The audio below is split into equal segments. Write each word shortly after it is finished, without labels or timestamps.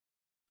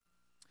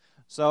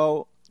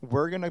So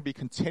we're going to be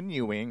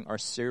continuing our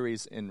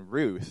series in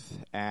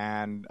Ruth,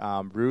 and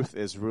Ruth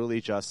is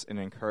really just an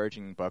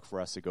encouraging book for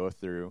us to go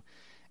through.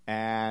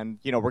 And,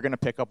 we're going to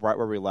pick up right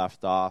where we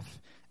left off.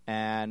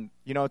 And,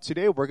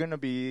 today we're going to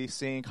be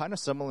seeing kind of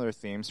similar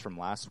themes from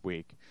last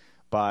week.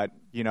 But,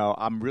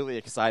 I'm really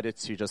excited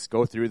to just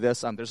go through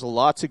this. There's a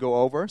lot to go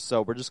over,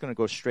 so we're just going to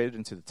go straight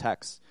into the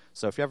text.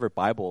 So if you have your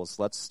Bibles,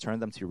 let's turn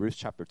them to Ruth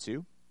chapter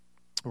 2.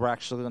 We're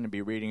actually going to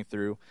be reading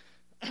through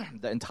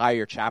the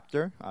entire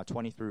chapter,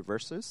 23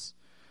 verses,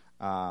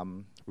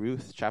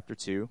 Ruth chapter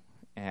 2,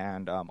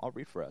 and I'll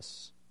read for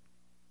us.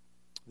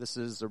 This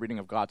is the reading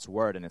of God's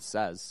word, and it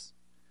says,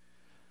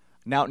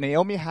 "Now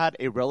Naomi had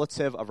a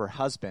relative of her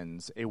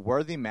husband's, a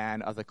worthy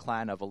man of the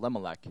clan of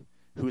Elimelech,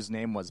 whose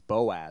name was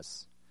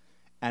Boaz.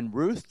 And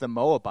Ruth the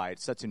Moabite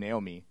said to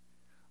Naomi,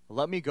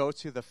 'Let me go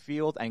to the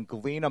field and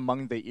glean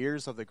among the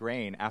ears of the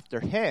grain after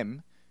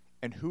him,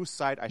 in whose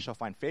sight I shall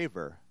find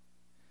favor.'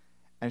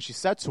 And she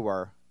said to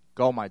her,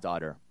 'Go, my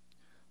daughter.'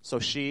 So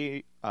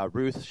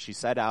Ruth, she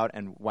set out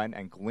and went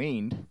and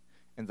gleaned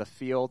in the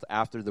field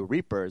after the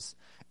reapers,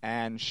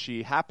 and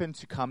she happened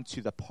to come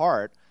to the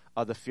part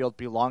of the field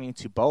belonging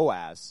to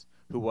Boaz,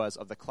 who was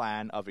of the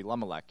clan of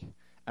Elimelech.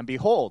 And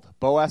behold,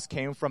 Boaz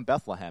came from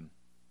Bethlehem.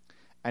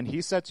 And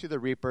he said to the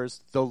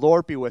reapers, 'The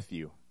Lord be with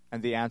you.'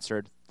 And they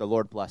answered, 'The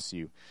Lord bless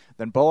you.'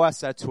 Then Boaz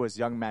said to his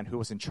young man who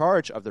was in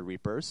charge of the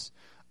reapers,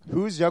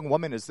 'Whose young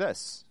woman is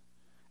this?'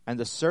 And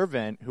the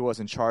servant who was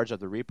in charge of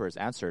the reapers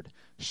answered,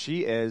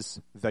 'She is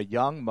the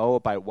young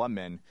Moabite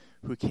woman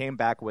who came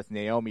back with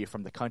Naomi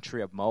from the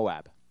country of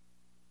Moab.'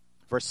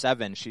 Verse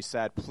 7, she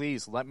said,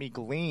 'Please let me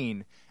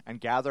glean and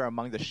gather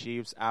among the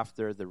sheaves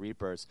after the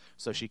reapers.'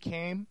 So she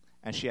came,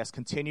 and she has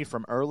continued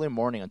from early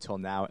morning until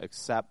now,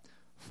 except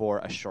for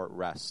a short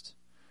rest."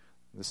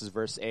 This is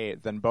verse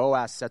 8. Then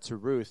Boaz said to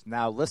Ruth,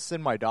 "Now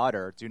listen, my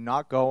daughter, do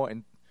not go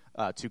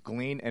to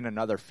glean in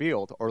another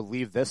field or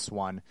leave this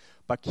one,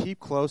 but keep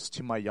close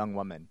to my young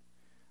woman.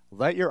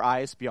 Let your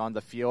eyes be on the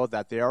field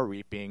that they are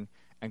reaping,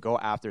 and go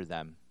after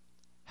them.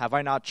 Have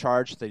I not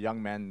charged the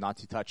young men not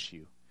to touch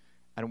you?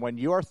 And when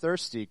you are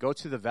thirsty, go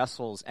to the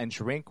vessels and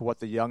drink what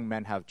the young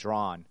men have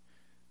drawn."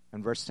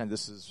 And verse 10,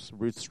 this is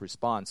Ruth's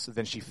response.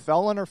 Then she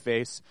fell on her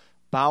face,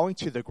 bowing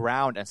to the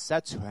ground, and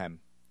said to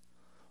him,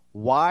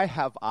 "Why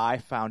have I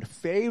found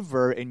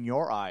favor in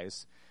your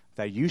eyes,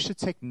 that you should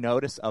take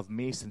notice of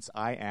me, since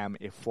I am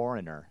a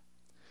foreigner?"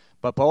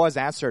 But Boaz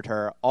answered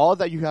her, "All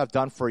that you have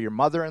done for your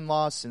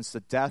mother-in-law since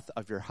the death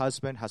of your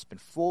husband has been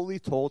fully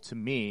told to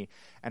me,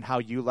 and how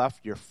you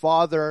left your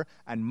father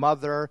and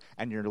mother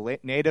and your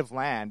native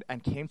land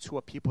and came to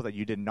a people that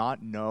you did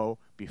not know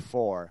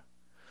before.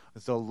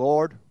 The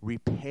Lord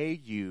repay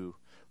you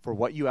for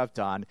what you have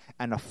done,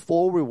 and a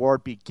full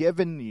reward be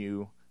given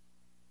you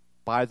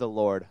by the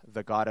Lord,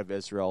 the God of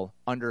Israel,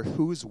 under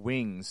whose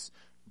wings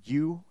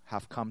you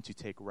have come to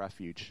take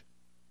refuge."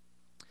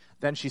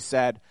 Then she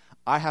said,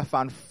 "I have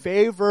found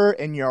favor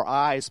in your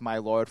eyes, my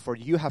Lord, for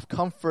you have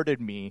comforted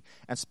me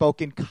and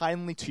spoken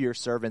kindly to your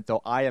servant,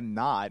 though I am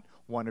not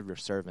one of your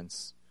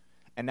servants."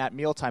 And at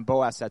mealtime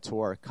Boaz said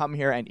to her, "Come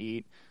here and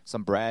eat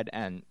some bread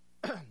and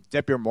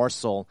dip your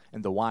morsel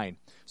in the wine."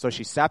 So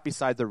she sat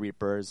beside the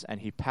reapers,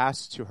 and he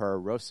passed to her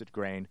roasted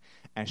grain,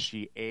 and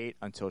she ate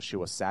until she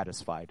was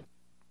satisfied.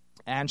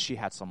 And she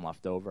had some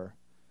left over.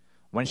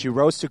 When she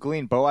rose to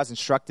glean, Boaz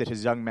instructed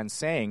his young men,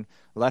 saying,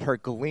 "Let her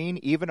glean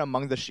even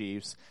among the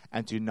sheaves,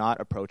 and do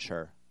not approach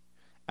her.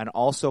 And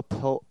also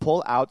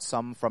pull out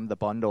some from the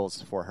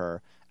bundles for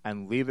her,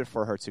 and leave it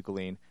for her to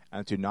glean,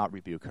 and do not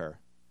rebuke her."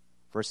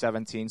 Verse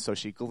 17, so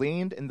she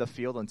gleaned in the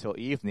field until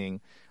evening.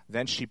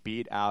 Then she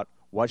beat out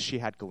what she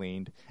had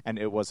gleaned, and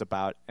it was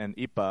about an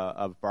ephah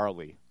of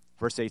barley.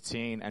 Verse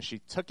 18, and she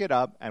took it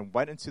up and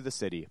went into the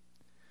city.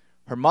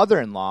 Her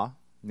mother-in-law,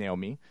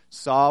 Naomi,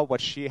 saw what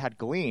she had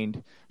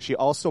gleaned. She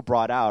also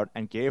brought out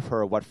and gave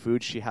her what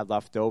food she had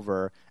left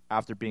over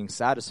after being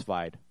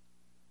satisfied.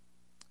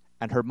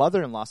 And her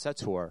mother-in-law said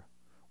to her,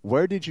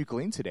 "Where did you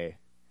glean today?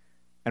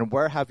 And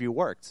where have you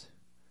worked?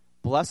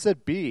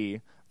 Blessed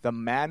be the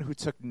man who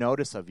took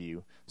notice of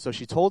you." So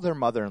she told her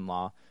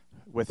mother-in-law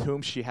with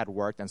whom she had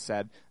worked and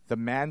said, "The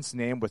man's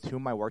name with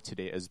whom I work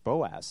today is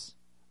Boaz."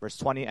 Verse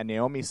 20, and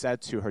Naomi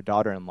said to her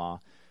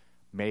daughter-in-law,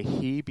 "May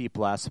he be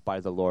blessed by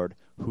the Lord,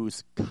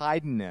 whose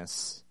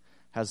kindness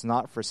has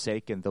not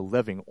forsaken the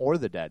living or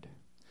the dead."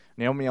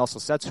 Naomi also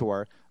said to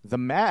her, "The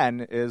man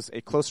is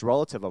a close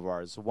relative of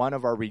ours, one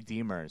of our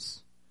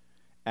redeemers."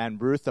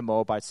 And Ruth the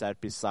Moabite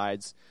said,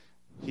 "Besides,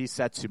 he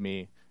said to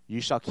me,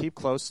 'You shall keep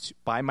close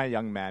by my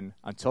young men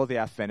until they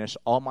have finished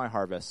all my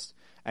harvest.'"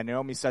 And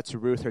Naomi said to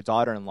Ruth, her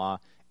daughter-in-law,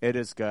 "It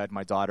is good,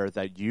 my daughter,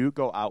 that you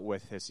go out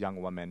with his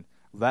young woman,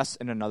 lest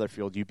in another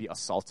field you be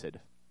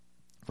assaulted."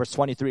 Verse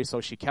 23,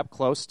 so she kept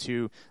close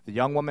to the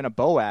young woman of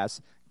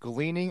Boaz,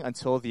 gleaning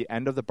until the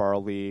end of the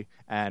barley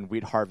and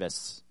wheat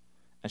harvests.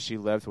 And she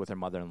lived with her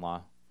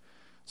mother-in-law.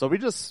 So we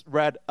just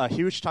read a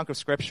huge chunk of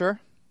scripture,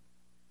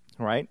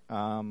 right?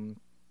 I'm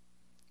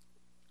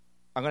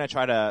going to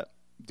try to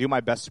do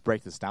my best to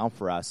break this down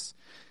for us.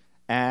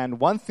 And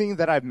one thing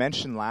that I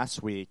mentioned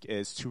last week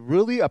is to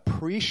really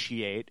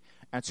appreciate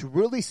and to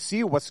really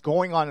see what's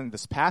going on in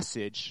this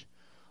passage,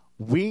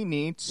 we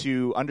need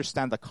to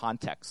understand the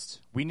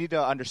context. We need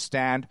to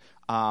understand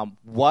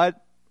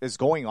what is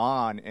going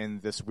on in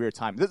this weird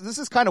time. This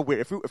is kind of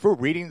weird. If we're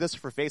reading this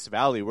for face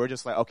value, we're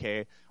just like,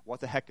 okay, what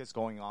the heck is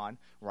going on,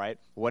 right?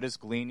 What is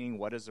gleaning?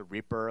 What is a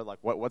reaper? Like,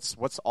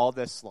 what's all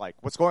this like?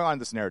 What's going on in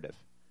this narrative?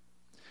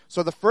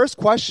 So the first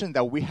question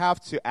that we have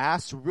to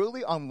ask to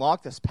really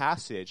unlock this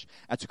passage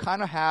and to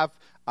kind of have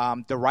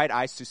the right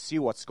eyes to see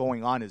what's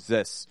going on is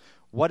this: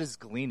 what is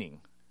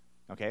gleaning?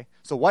 Okay,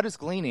 so what is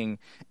gleaning?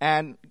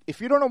 And if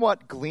you don't know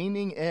what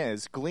gleaning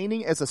is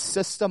a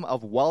system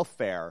of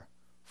welfare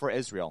for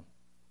Israel.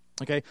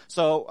 Okay,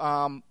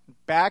 so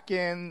back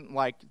in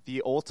like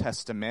the Old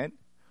Testament,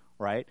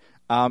 right?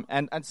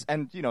 And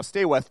you know,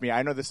 stay with me.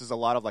 I know this is a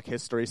lot of like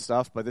history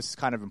stuff, but this is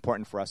kind of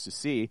important for us to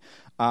see.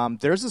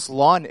 There's this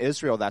law in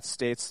Israel that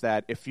states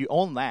that if you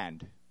own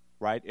land,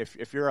 right?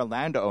 If you're a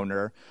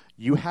landowner,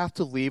 you have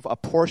to leave a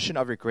portion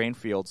of your grain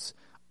fields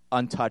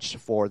untouched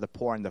for the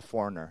poor and the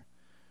foreigner.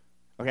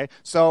 Okay,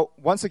 so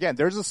once again,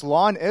 there's this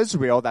law in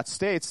Israel that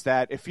states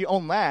that if you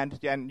own land,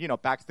 and you know,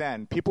 back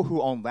then, people who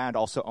owned land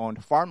also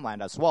owned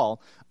farmland as well,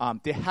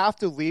 they have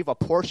to leave a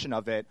portion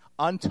of it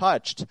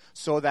untouched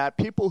so that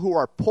people who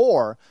are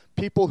poor,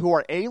 people who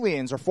are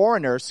aliens or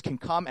foreigners can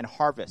come and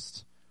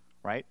harvest,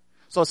 right?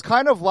 So it's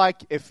kind of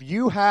like if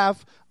you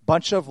have a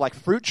bunch of like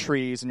fruit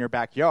trees in your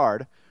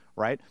backyard,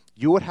 right,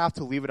 you would have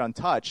to leave it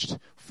untouched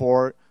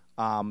for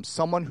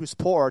someone who's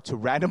poor to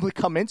randomly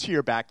come into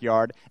your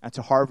backyard and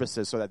to harvest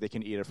it so that they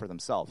can eat it for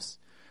themselves.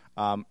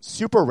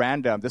 Super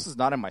random. This is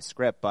not in my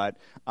script, but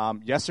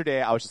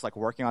yesterday I was just like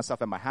working on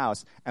stuff at my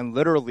house, and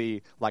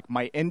literally like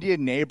my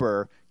Indian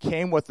neighbor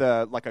came with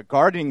a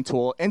gardening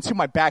tool into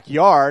my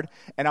backyard,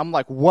 and I'm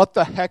like, what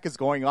the heck is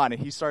going on? And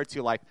he started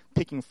to like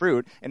picking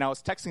fruit, and I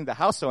was texting the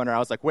house owner. I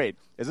was like, wait,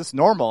 is this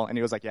normal? And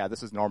he was like, yeah,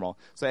 this is normal.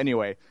 So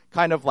anyway,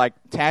 kind of like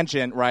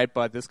tangent, right?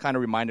 But this kind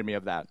of reminded me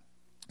of that.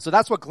 So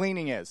that's what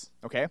gleaning is,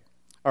 okay?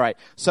 All right,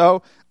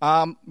 so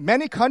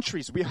many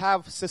countries, we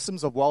have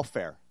systems of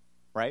welfare,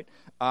 right?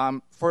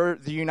 For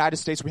the United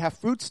States, we have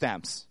food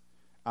stamps.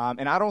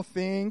 And I don't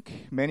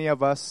think many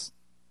of us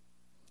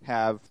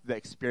have the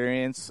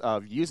experience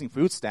of using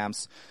food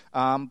stamps.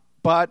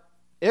 But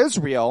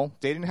Israel,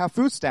 they didn't have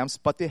food stamps,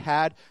 but they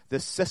had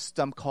this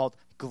system called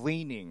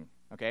gleaning,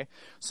 okay?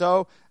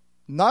 So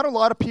not a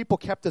lot of people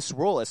kept this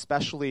rule,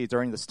 especially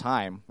during this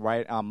time,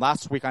 right?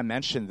 Last week I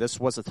mentioned this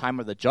was the time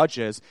of the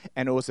judges,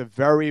 and it was a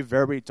very,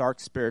 very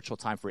dark spiritual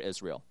time for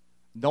Israel.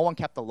 No one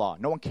kept the law.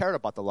 No one cared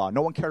about the law.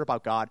 No one cared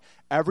about God.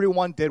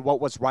 Everyone did what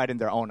was right in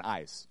their own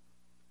eyes.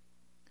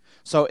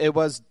 So it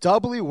was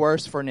doubly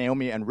worse for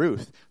Naomi and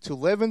Ruth to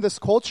live in this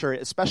culture,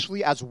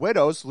 especially as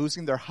widows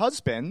losing their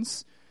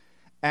husbands,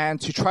 and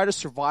to try to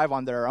survive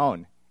on their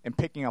own and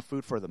picking up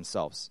food for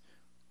themselves.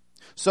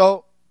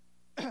 So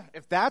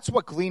if that's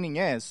what gleaning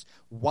is,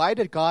 why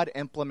did God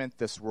implement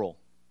this rule?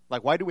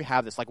 Like, why do we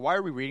have this? Like, why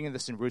are we reading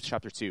this in Ruth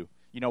chapter 2?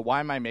 You know, why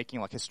am I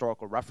making like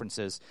historical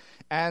references?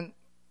 And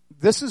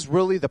this is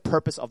really the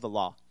purpose of the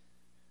law.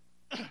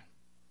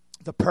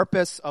 The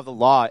purpose of the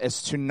law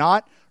is to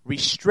not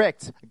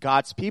restrict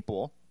God's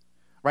people,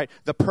 right?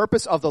 The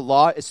purpose of the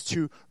law is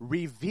to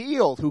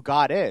reveal who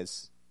God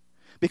is.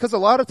 Because a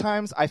lot of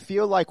times I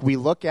feel like we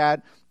look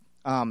at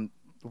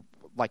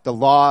like the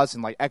laws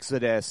in like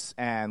Exodus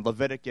and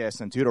Leviticus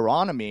and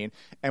Deuteronomy,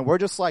 and we're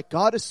just like,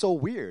 God is so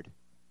weird.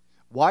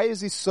 Why is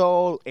he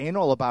so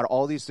anal about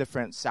all these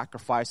different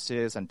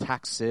sacrifices and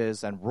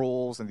taxes and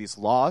rules and these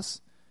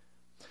laws?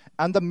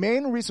 And the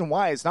main reason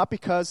why is not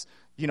because,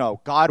 you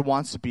know, God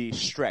wants to be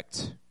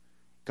strict.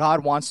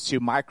 God wants to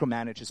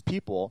micromanage his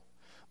people.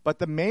 But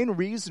the main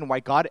reason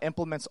why God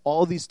implements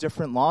all these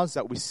different laws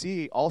that we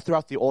see all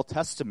throughout the Old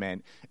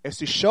Testament is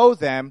to show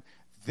them,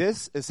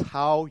 this is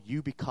how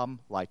you become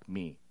like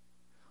me.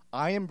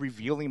 I am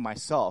revealing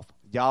myself,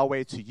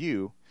 Yahweh, to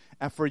you.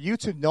 And for you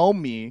to know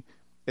me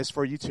is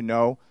for you to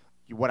know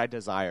what I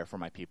desire for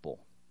my people.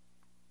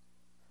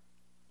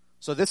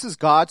 So this is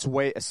God's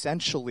way,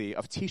 essentially,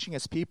 of teaching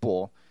his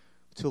people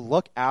to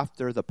look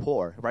after the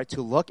poor, right?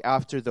 To look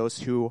after those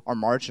who are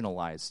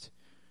marginalized.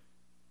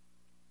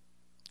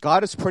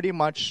 God is pretty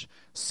much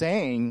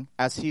saying,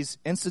 as he's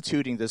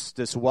instituting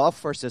this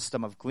welfare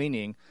system of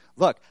gleaning,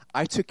 look,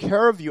 I took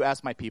care of you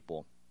as my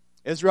people.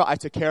 Israel, I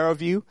took care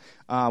of you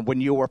when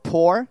you were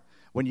poor,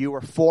 when you were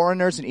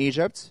foreigners in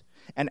Egypt.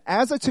 And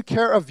as I took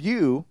care of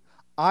you,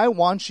 I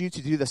want you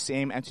to do the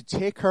same and to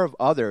take care of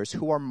others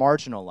who are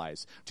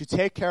marginalized, to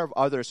take care of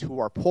others who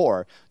are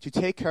poor, to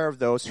take care of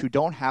those who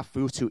don't have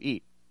food to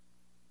eat.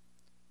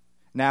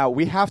 Now,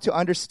 we have to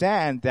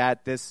understand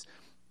that this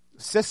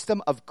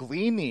system of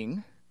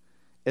gleaning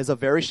is a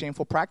very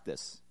shameful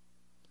practice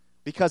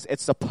because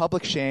it's a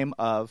public shame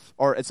of,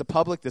 or it's a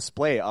public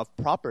display of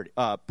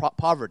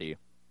poverty.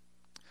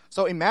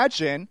 So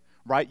imagine,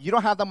 right, you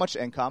don't have that much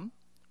income,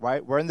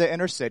 right? We're in the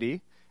inner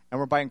city and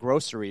we're buying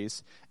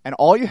groceries, and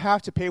all you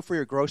have to pay for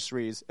your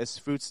groceries is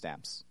food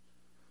stamps.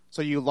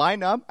 So you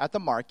line up at the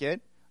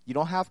market, You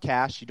don't have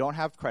cash. You don't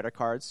have credit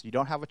cards. You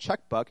don't have a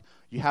checkbook.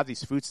 You have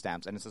these food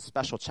stamps, and it's a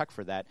special check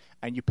for that,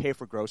 and you pay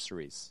for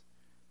groceries.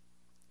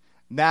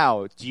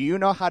 Now, do you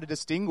know how to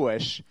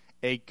distinguish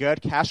a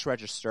good cash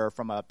register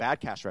from a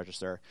bad cash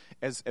register?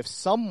 Is if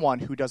someone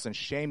who doesn't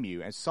shame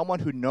you and someone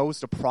who knows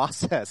the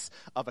process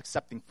of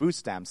accepting food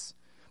stamps.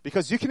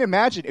 Because you can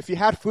imagine if you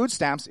had food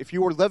stamps, if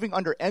you were living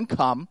under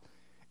income,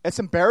 it's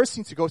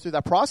embarrassing to go through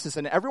that process,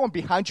 and everyone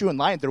behind you in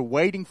line, they're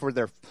waiting for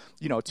their,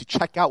 to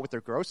check out with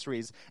their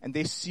groceries, and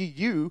they see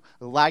you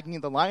lagging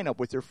in the lineup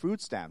with your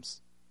food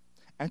stamps.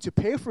 And to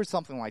pay for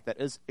something like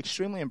that is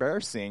extremely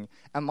embarrassing.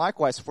 And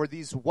likewise, for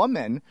these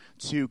women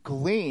to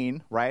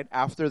glean, right,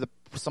 after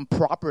some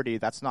property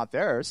that's not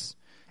theirs,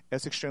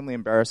 is extremely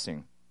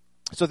embarrassing.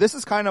 So this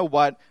is kind of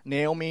what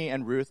Naomi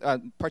and Ruth,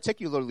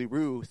 particularly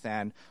Ruth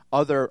and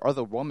other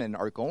women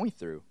are going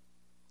through.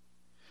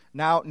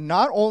 Now,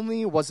 not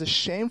only was it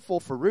shameful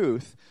for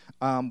Ruth,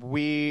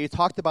 we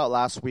talked about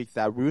last week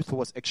that Ruth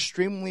was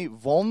extremely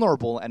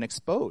vulnerable and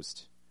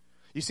exposed.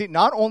 You see,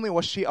 not only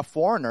was she a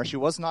foreigner, she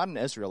was not an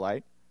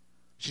Israelite.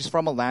 She's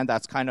from a land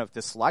that's kind of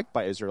disliked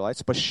by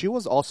Israelites, but she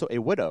was also a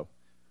widow.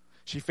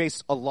 She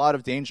faced a lot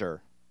of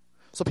danger.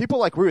 So people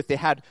like Ruth, they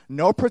had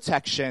no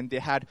protection, they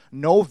had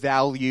no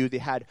value, they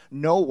had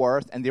no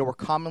worth, and they were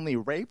commonly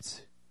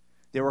raped,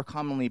 they were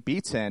commonly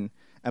beaten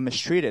and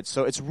mistreated.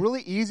 So it's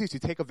really easy to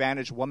take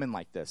advantage of women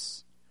like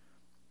this.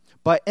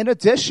 But in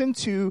addition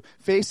to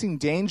facing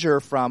danger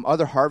from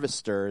other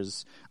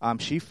harvesters,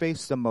 she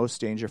faced the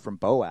most danger from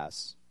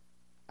Boaz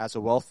as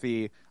a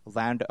wealthy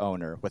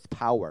landowner with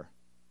power.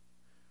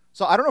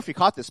 So I don't know if you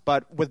caught this,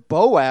 but with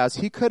Boaz,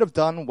 he could have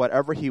done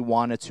whatever he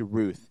wanted to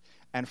Ruth.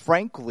 And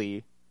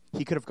frankly,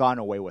 he could have gotten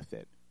away with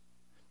it.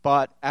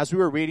 But as we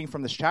were reading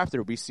from this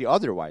chapter, we see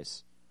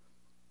otherwise.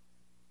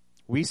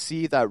 We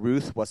see that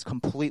Ruth was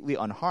completely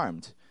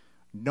unharmed.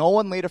 No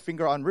one laid a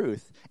finger on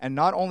Ruth. And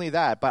not only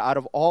that, but out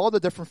of all the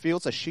different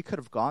fields that she could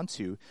have gone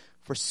to,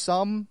 for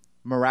some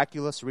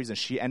miraculous reason,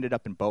 she ended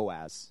up in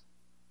Boaz's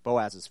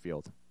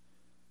field.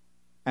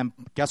 And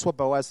guess what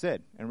Boaz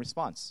did in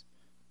response?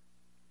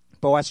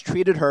 Boaz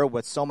treated her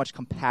with so much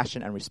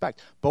compassion and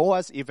respect.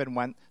 Boaz even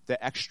went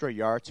the extra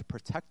yard to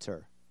protect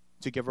her,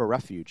 to give her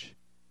refuge.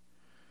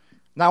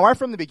 Now, right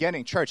from the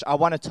beginning, church, I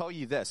want to tell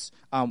you this.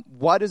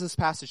 What is this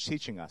passage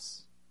teaching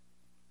us?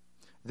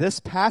 This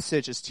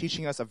passage is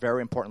teaching us a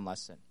very important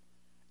lesson,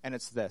 and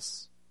it's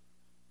this.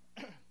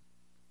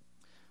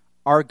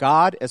 Our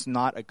God is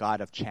not a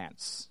God of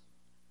chance.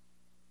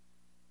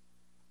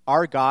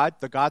 Our God,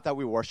 the God that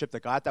we worship, the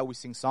God that we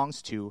sing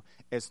songs to,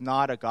 is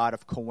not a God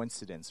of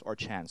coincidence or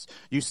chance.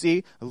 You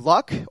see,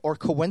 luck or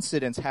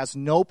coincidence has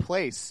no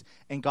place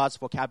in God's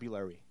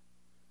vocabulary,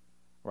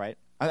 right?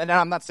 And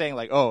I'm not saying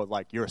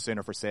you're a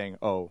sinner for saying,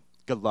 oh,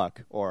 good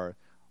luck, or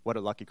what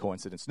a lucky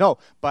coincidence. No,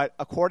 but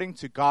according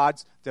to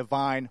God's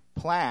divine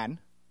plan,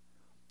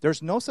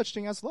 there's no such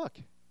thing as luck.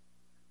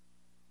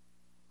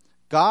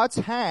 God's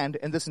hand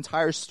in this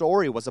entire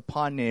story was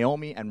upon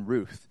Naomi and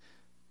Ruth.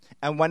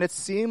 And when it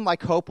seemed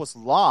like hope was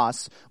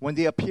lost, when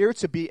they appeared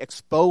to be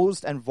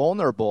exposed and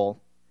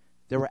vulnerable,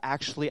 they were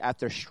actually at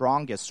their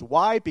strongest.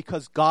 Why?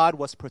 Because God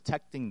was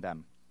protecting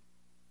them.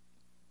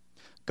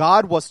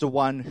 God was the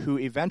one who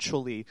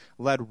eventually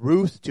led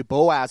Ruth to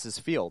Boaz's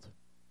field.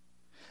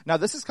 Now,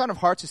 this is kind of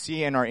hard to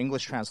see in our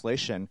English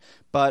translation,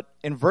 but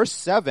in verse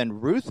 7,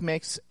 Ruth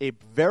makes a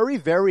very,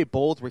 very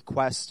bold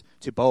request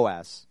to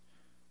Boaz.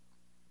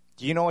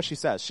 Do you know what she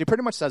says? She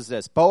pretty much says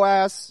this: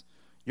 Boaz,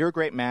 you're a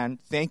great man.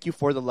 Thank you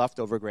for the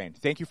leftover grain.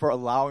 Thank you for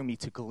allowing me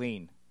to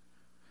glean,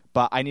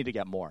 but I need to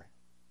get more.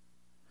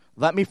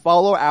 Let me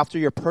follow after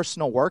your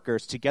personal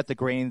workers to get the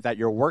grain that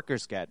your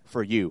workers get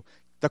for you.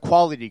 The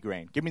quality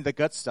grain. Give me the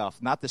good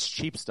stuff, not this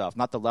cheap stuff,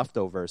 not the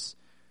leftovers.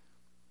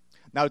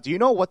 Now, do you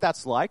know what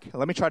that's like?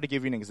 Let me try to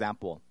give you an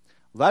example.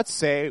 Let's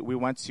say we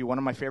went to one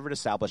of my favorite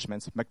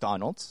establishments,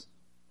 McDonald's,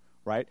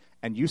 right?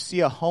 And you see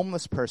a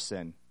homeless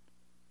person,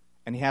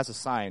 and he has a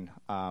sign,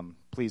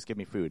 please give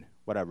me food,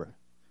 whatever.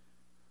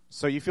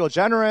 So you feel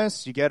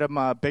generous, you get him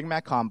a Big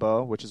Mac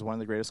combo, which is one of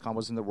the greatest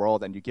combos in the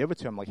world, and you give it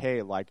to him like,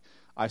 hey,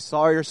 I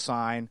saw your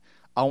sign,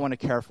 I want to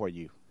care for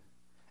you.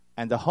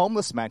 And the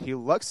homeless man, he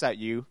looks at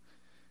you,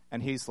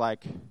 and he's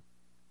like,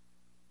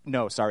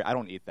 no, sorry, I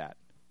don't eat that.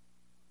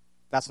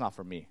 That's not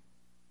for me.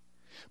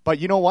 But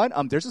you know what?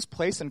 There's this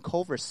place in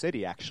Culver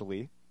City,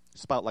 actually.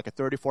 It's about like a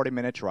 30,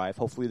 40-minute drive.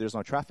 Hopefully there's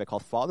no traffic,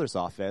 called Father's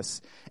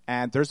Office.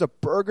 And there's a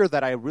burger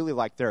that I really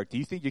like there. Do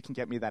you think you can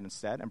get me that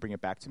instead and bring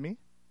it back to me?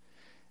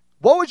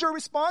 What would your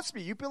response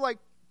be? You'd be like,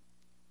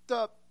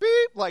 the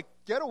beep,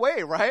 get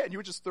away, right? And you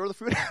would just throw the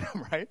food at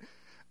him,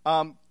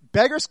 right?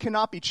 Beggars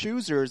cannot be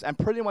choosers, and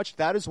pretty much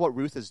that is what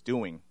Ruth is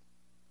doing.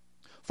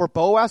 For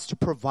Boaz to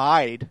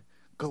provide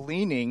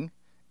gleaning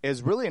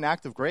is really an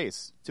act of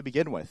grace to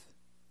begin with.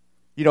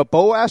 You know,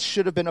 Boaz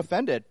should have been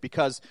offended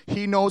because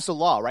he knows the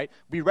law, right?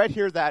 We read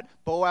here that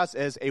Boaz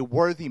is a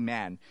worthy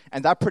man,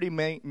 and that pretty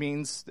much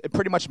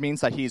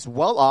means that he's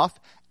well off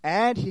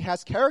and he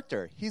has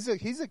character. He's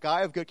a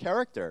guy of good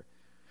character.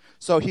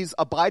 So he's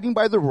abiding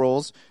by the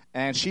rules,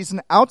 and she's an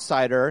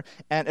outsider.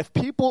 And if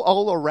people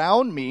all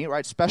around me,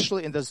 right,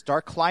 especially in this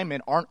dark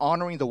climate, aren't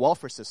honoring the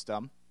welfare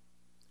system,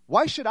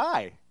 why should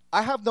I?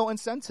 I have no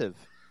incentive.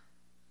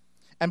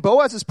 And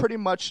Boaz is pretty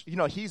much,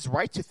 he's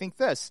right to think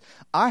this.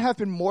 I have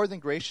been more than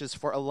gracious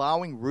for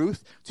allowing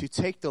Ruth to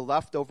take the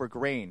leftover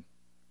grain.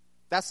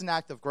 That's an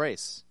act of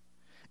grace.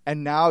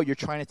 And now you're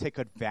trying to take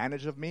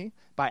advantage of me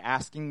by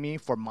asking me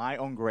for my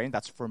own grain.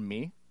 That's for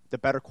me, the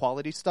better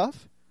quality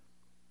stuff.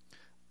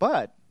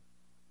 But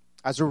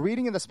as we're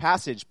reading in this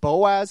passage,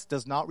 Boaz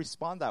does not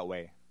respond that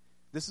way.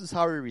 This is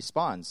how he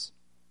responds.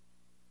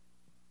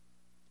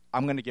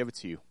 I'm going to give it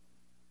to you.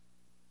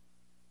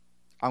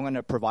 I'm going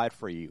to provide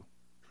for you.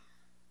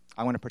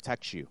 I want to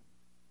protect you.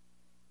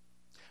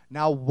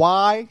 Now,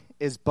 why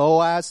is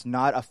Boaz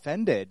not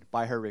offended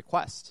by her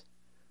request?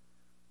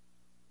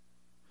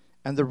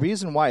 And the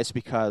reason why is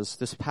because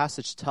this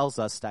passage tells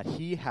us that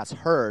he has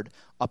heard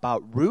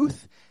about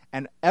Ruth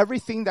and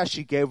everything that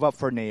she gave up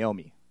for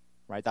Naomi.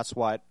 Right? That's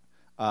what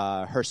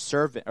her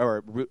servant,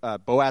 or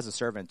Boaz's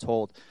servant,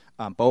 told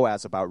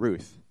Boaz about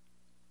Ruth.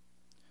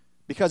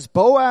 Because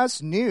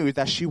Boaz knew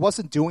that she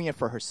wasn't doing it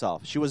for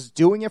herself. She was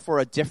doing it for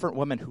a different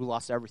woman who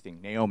lost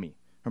everything, Naomi,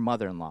 her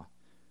mother-in-law.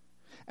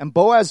 And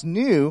Boaz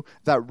knew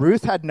that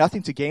Ruth had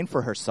nothing to gain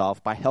for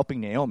herself by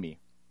helping Naomi.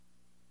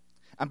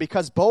 And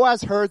because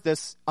Boaz heard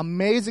this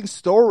amazing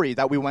story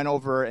that we went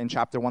over in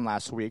chapter 1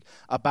 last week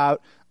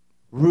about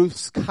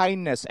Ruth's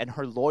kindness and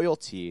her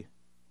loyalty,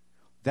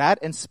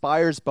 that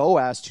inspires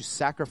Boaz to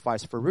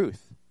sacrifice for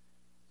Ruth.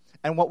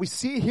 And what we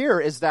see here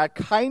is that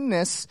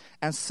kindness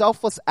and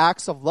selfless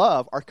acts of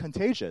love are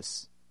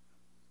contagious.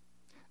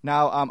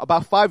 Now,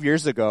 about 5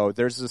 years ago,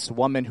 there's this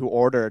woman who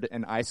ordered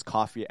an iced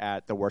coffee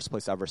at the worst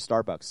place ever,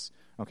 Starbucks.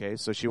 Okay,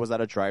 so she was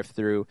at a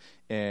drive-thru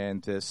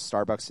in this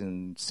Starbucks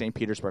in St.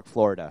 Petersburg,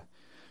 Florida.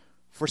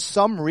 For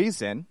some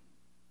reason,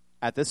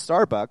 at this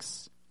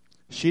Starbucks,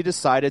 she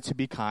decided to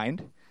be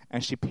kind,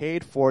 and she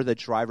paid for the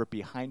driver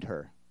behind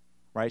her.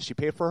 Right? She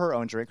paid for her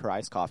own drink, her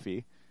iced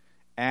coffee,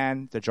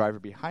 and the driver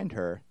behind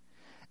her.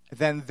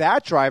 Then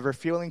that driver,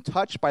 feeling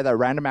touched by that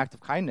random act of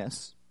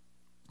kindness,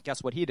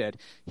 guess what he did?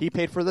 He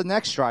paid for the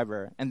next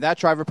driver, and that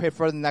driver paid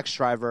for the next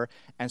driver,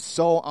 and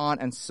so on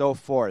and so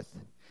forth.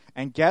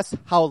 And guess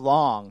how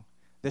long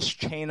this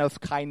chain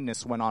of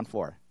kindness went on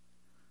for?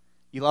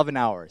 11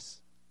 hours.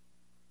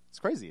 It's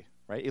crazy,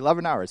 right?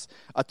 11 hours.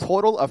 A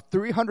total of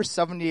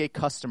 378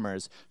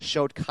 customers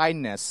showed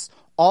kindness,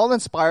 all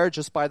inspired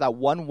just by that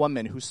one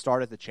woman who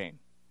started the chain.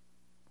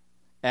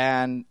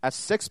 And at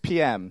 6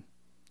 p.m.,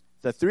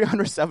 the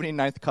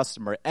 379th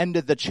customer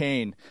ended the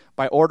chain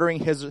by ordering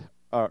his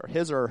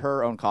or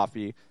her own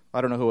coffee.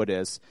 I don't know who it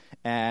is.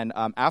 And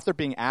after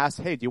being asked,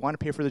 hey, do you want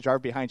to pay for the driver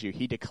behind you?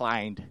 He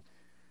declined.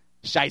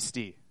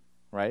 Shiesty,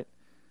 right?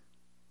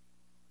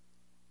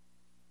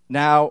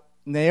 Now,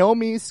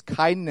 Naomi's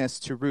kindness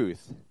to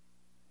Ruth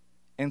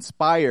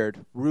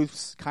inspired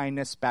Ruth's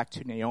kindness back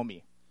to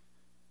Naomi.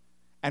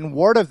 And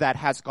word of that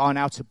has gone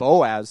out to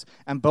Boaz,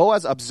 and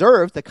Boaz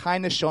observed the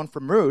kindness shown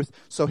from Ruth,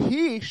 so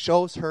he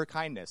shows her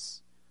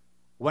kindness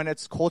when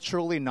it's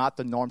culturally not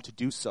the norm to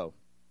do so.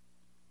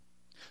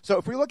 So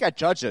if we look at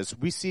Judges,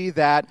 we see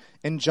that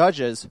in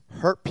Judges,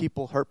 hurt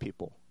people hurt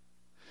people.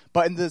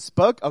 But in this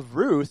book of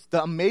Ruth,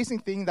 the amazing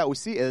thing that we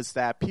see is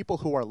that people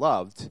who are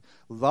loved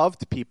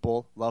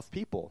people love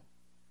people.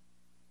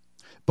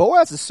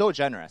 Boaz is so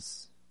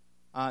generous.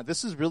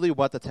 This is really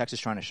what the text is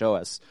trying to show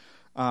us.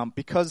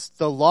 Because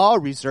the law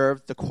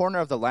reserved the corner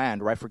of the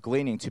land, right, for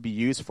gleaning to be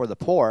used for the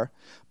poor.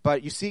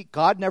 But you see,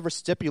 God never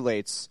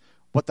stipulates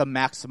what the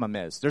maximum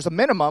is. There's a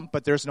minimum,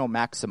 but there's no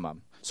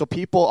maximum. So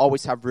people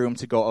always have room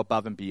to go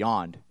above and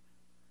beyond.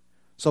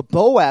 So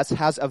Boaz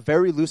has a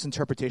very loose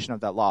interpretation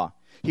of that law.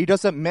 He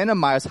doesn't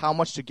minimize how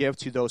much to give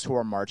to those who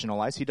are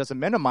marginalized. He doesn't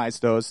minimize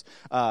those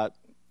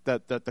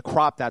the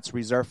crop that's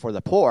reserved for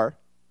the poor.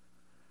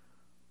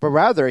 But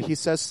rather, he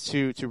says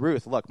to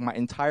Ruth, look, my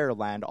entire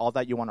land, all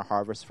that you want to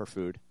harvest for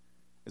food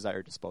is at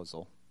your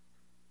disposal.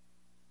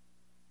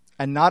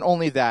 And not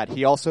only that,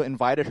 he also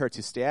invited her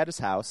to stay at his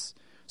house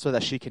so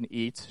that she can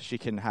eat, she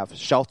can have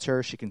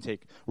shelter, she can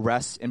take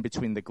rest in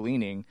between the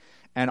gleaning.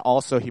 And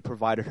also he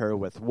provided her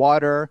with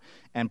water.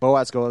 And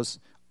Boaz goes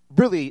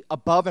really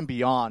above and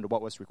beyond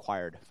what was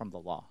required from the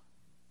law.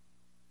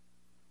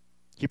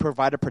 He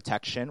provided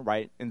protection,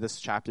 right? In this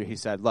chapter, he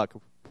said, look,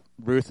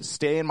 Ruth,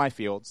 stay in my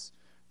fields.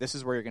 This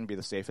is where you're going to be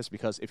the safest,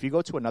 because if you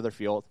go to another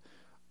field,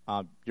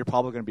 you're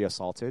probably going to be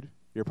assaulted.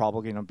 You're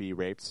probably going to be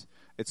raped.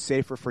 It's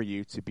safer for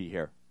you to be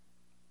here.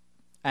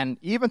 And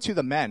even to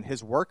the men,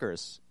 his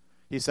workers,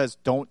 he says,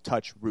 don't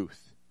touch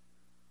Ruth.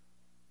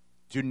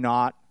 Do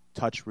not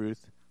touch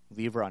Ruth.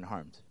 Leave her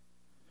unharmed.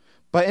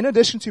 But in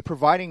addition to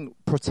providing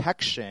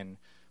protection,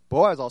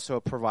 Boaz also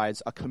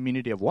provides a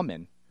community of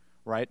women,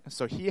 right?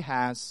 So he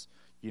has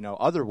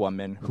other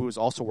women who's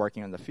also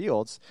working in the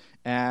fields,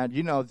 and,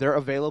 they're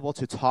available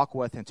to talk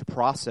with and to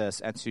process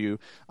and to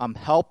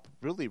help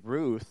really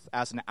Ruth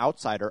as an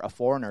outsider, a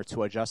foreigner,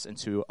 to adjust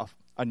into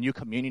a new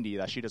community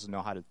that she doesn't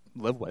know how to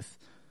live with.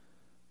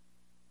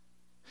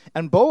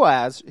 And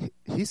Boaz,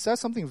 he says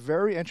something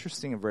very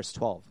interesting in verse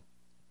 12.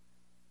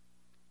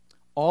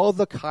 All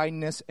the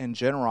kindness and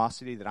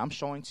generosity that I'm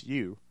showing to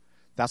you,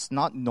 that's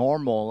not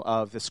normal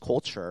of this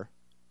culture.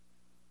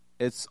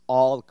 It's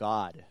all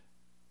God.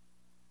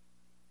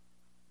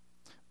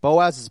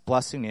 Boaz is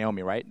blessing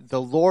Naomi, right?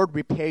 The Lord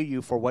repay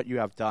you for what you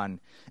have done.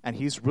 And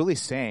he's really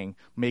saying,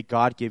 may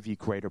God give you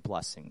greater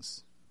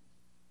blessings.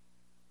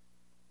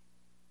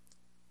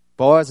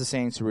 Boaz is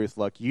saying to Ruth,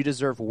 look, you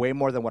deserve way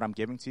more than what I'm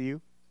giving to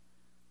you.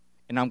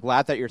 And I'm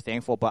glad that you're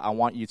thankful, but I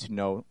want you to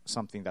know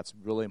something that's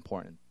really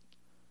important.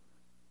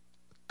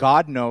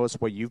 God knows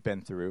what you've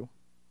been through.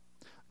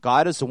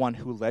 God is the one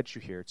who led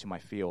you here to my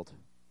field.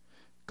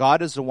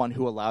 God is the one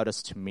who allowed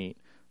us to meet.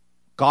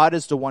 God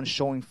is the one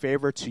showing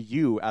favor to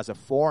you as a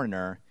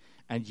foreigner,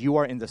 and you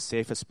are in the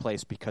safest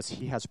place because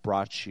he has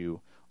brought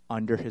you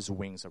under his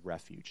wings of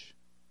refuge.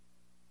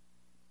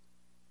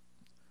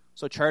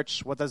 So,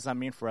 church, what does that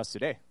mean for us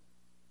today?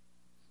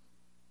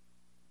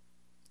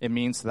 It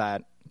means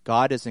that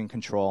God is in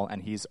control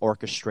and he's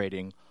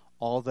orchestrating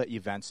all the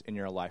events in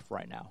your life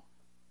right now.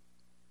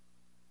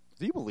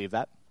 Do you believe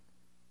that?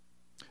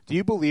 Do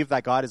you believe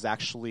that God is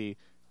actually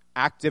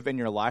active in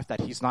your life,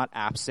 that he's not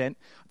absent,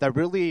 that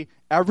really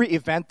every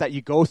event that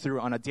you go through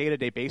on a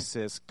day-to-day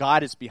basis,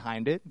 God is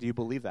behind it? Do you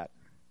believe that?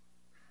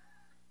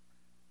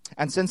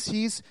 And since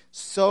he's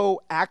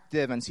so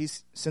active and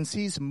since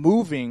he's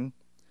moving,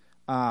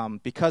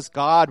 because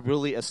God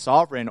really is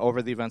sovereign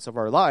over the events of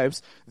our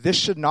lives, this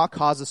should not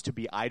cause us to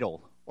be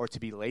idle or to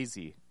be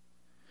lazy.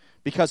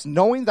 Because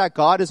knowing that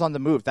God is on the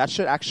move, that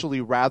should actually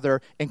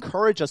rather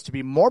encourage us to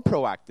be more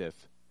proactive.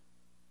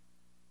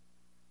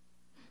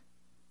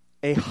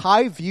 A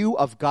high view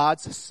of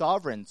God's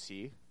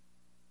sovereignty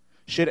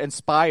should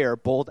inspire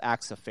bold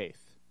acts of faith.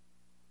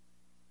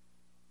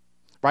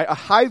 Right? A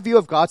high view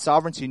of God's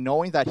sovereignty,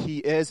 knowing that he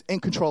is in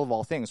control of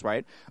all things,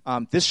 right?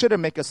 This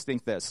shouldn't make us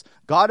think this.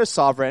 God is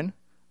sovereign,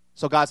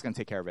 so God's going to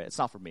take care of it. It's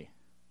not for me.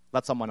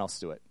 Let someone else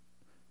do it.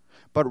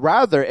 But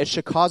rather, it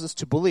should cause us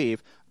to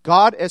believe,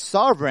 God is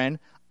sovereign,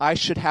 I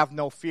should have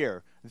no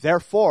fear.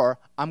 Therefore,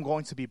 I'm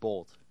going to be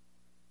bold.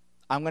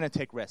 I'm going to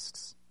take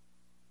risks.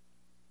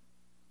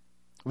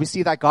 We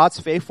see that God's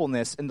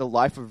faithfulness in the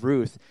life of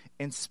Ruth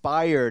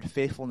inspired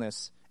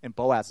faithfulness in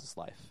Boaz's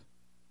life.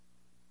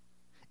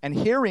 And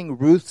hearing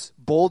Ruth's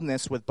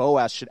boldness with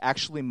Boaz should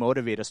actually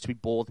motivate us to be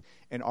bold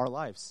in our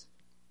lives.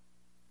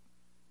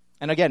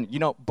 And again,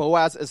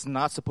 Boaz is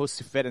not supposed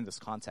to fit in this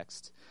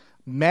context.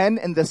 Men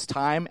in this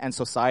time and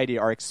society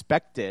are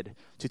expected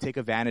to take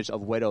advantage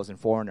of widows and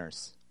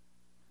foreigners.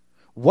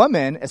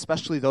 Women,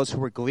 especially those who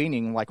were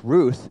gleaning like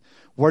Ruth,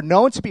 were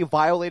known to be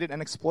violated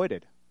and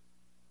exploited.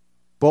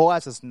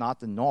 Boaz is not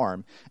the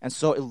norm, and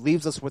so it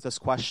leaves us with this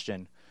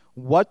question: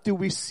 what do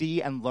we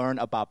see and learn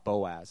about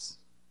Boaz?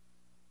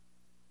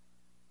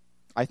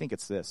 I think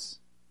it's this.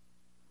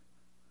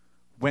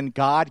 When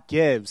God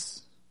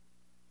gives,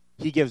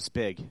 he gives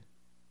big.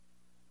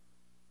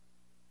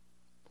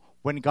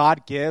 When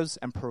God gives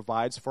and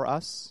provides for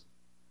us,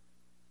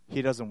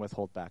 he doesn't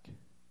withhold back.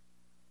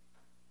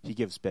 He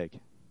gives big.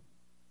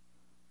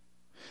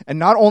 And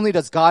not only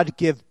does God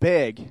give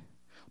big,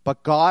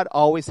 but God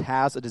always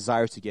has a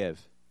desire to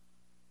give.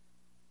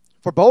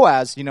 For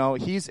Boaz,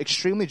 he's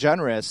extremely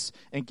generous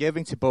in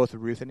giving to both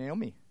Ruth and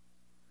Naomi.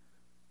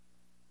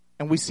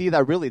 And we see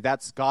that really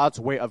that's God's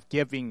way of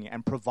giving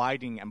and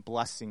providing and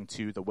blessing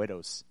to the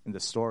widows in the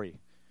story.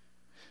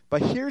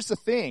 But here's the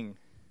thing.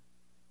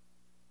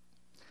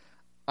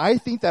 I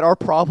think that our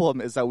problem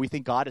is that we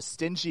think God is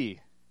stingy.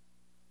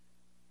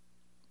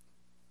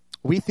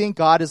 We think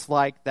God is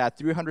like that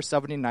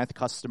 379th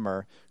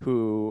customer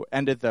who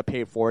ended the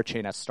pay it forward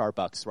chain at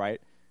Starbucks, right?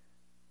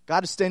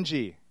 God is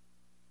stingy.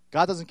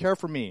 God doesn't care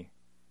for me.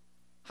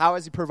 How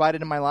has he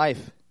provided in my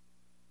life?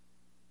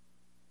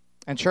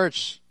 And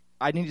church,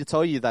 I need to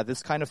tell you that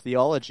this kind of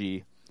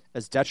theology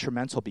is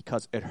detrimental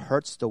because it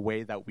hurts the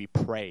way that we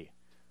pray.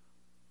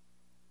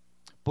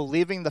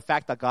 Believing the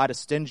fact that God is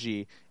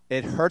stingy,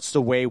 it hurts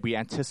the way we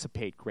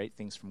anticipate great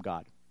things from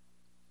God.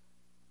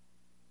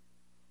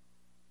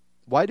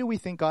 Why do we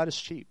think God is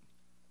cheap?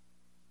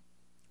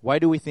 Why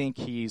do we think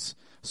he's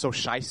so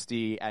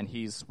shysty and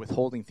he's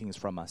withholding things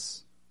from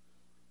us?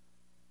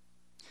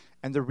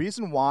 And the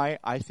reason why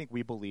I think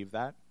we believe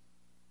that,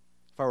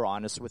 if I were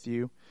honest with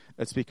you,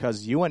 it's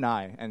because you and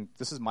I, and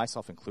this is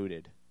myself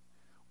included,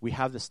 we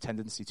have this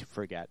tendency to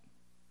forget.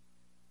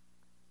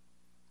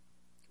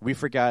 We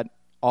forget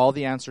all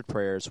the answered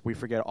prayers. We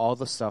forget all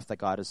the stuff that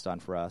God has done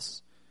for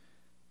us.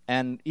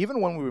 And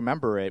even when we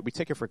remember it, we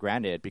take it for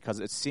granted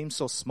because it seems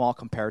so small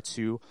compared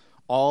to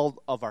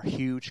all of our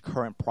huge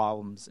current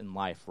problems in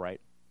life, right?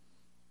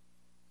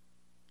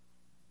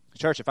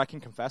 Church, if I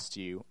can confess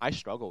to you, I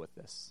struggle with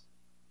this.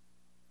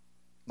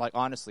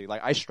 Honestly,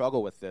 I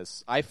struggle with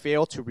this. I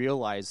fail to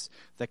realize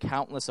the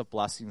countless of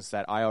blessings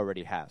that I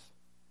already have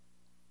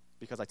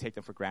because I take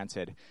them for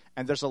granted.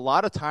 And there's a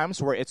lot of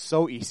times where it's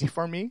so easy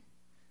for me,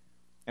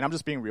 and I'm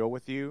just being real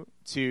with you,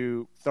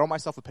 to throw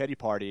myself a pity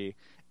party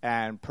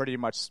and pretty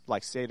much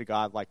say to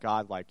God,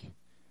 God, why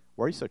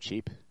are you so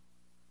cheap?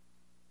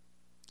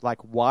 Like,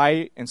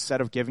 why,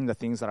 instead of giving the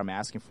things that I'm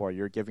asking for,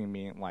 you're giving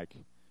me, like,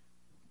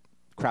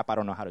 crap I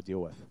don't know how to deal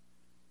with?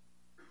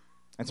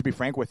 And to be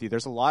frank with you,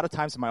 there's a lot of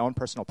times in my own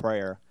personal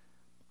prayer,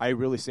 I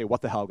really say,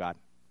 what the hell, God?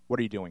 What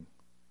are you doing?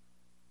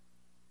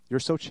 You're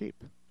so cheap.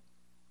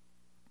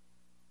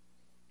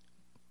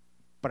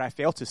 But I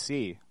fail to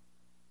see,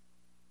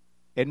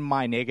 in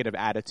my negative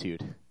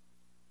attitude,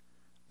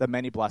 the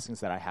many blessings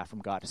that I have from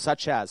God,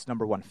 such as,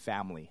 number one,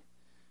 family.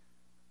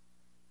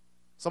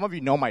 Some of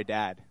you know my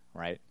dad,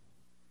 right?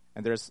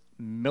 And there's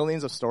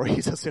millions of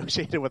stories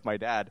associated with my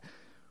dad.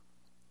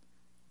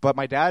 But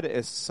my dad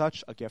is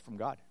such a gift from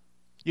God.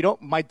 You know,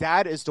 my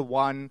dad is the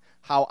one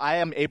how I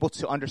am able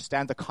to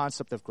understand the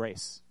concept of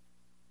grace.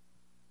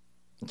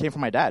 It came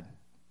from my dad.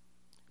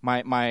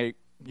 My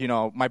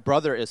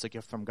brother is a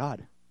gift from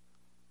God,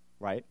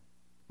 right?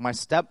 My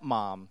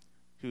stepmom,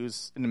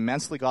 who's an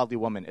immensely godly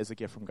woman, is a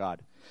gift from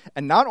God.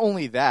 And not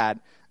only that,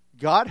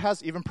 God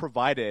has even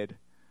provided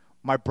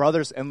my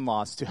brother's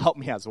in-laws to help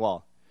me as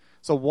well.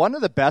 So one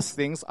of the best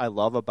things I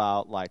love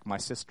about, like, my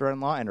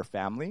sister-in-law and her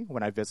family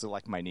when I visit,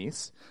 like, my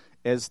niece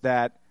is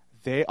that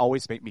they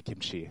always make me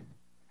kimchi.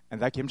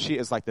 And that kimchi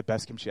is, like, the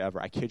best kimchi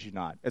ever. I kid you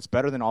not. It's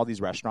better than all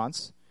these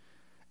restaurants.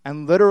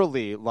 And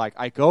literally, like,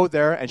 I go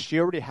there, and she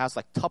already has,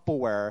 like,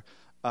 Tupperware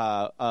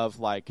of,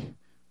 like,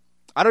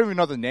 I don't even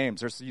know the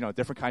names. There's,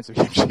 different kinds of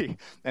kimchi.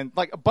 And,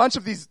 like, a bunch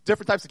of these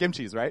different types of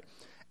kimchis, right?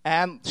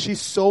 And she's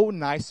so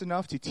nice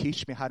enough to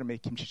teach me how to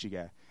make kimchi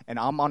jjigae. And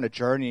I'm on a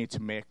journey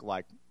to make,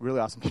 like, really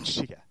awesome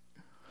kimchi jjigae,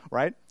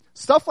 right?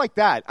 Stuff like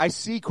that. I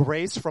see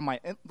grace from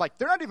like,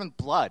 they're not even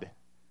blood,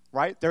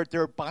 right?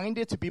 They're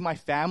binded to be my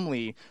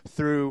family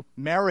through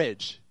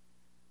marriage.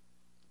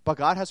 But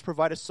God has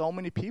provided so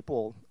many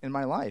people in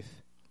my life.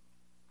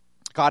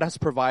 God has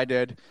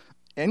provided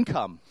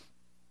income.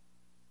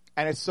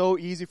 And it's so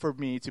easy for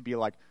me to be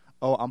like,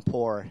 oh, I'm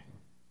poor,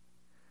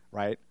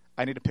 right?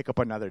 I need to pick up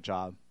another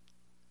job.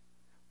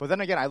 But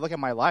then again, I look at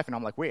my life and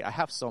I'm like, wait, I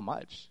have so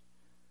much.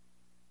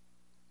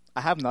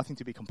 I have nothing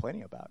to be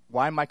complaining about.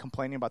 Why am I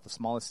complaining about the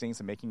smallest things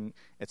and making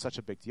it such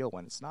a big deal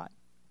when it's not?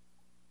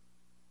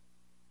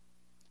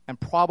 And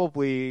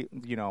probably,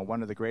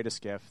 one of the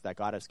greatest gifts that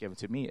God has given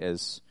to me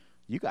is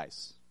you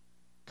guys,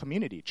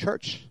 community,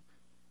 church.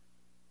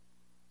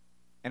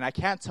 And I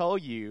can't tell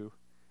you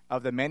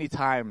of the many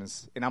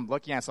times, and I'm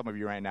looking at some of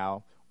you right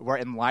now, where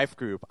in life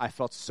group, I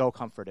felt so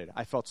comforted.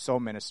 I felt so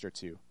ministered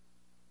to.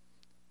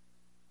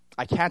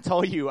 I can't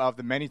tell you of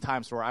the many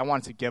times where I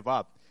wanted to give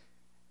up.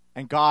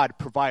 And God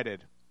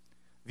provided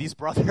these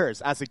brothers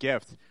as a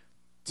gift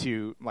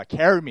to, like,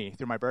 carry me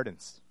through my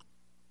burdens.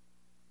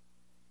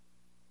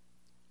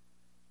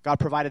 God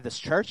provided this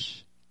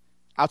church.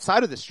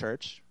 Outside of this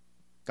church,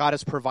 God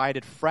has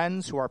provided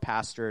friends who are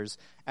pastors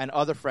and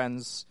other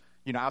friends,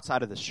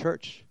 outside of this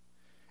church.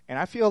 And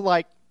I feel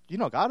like,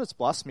 God has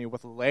blessed me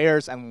with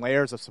layers and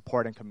layers of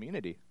support and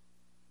community.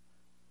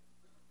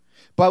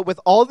 But with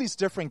all these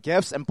different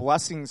gifts and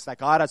blessings that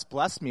God has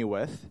blessed me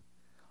with,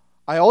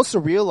 I also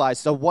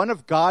realize that one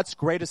of God's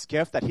greatest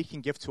gifts that he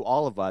can give to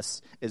all of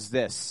us is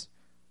this.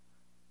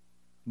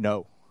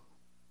 No.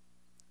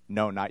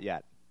 No, not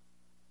yet.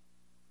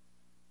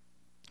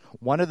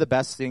 One of the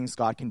best things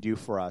God can do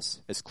for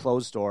us is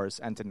close doors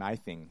and deny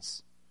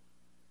things,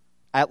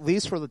 at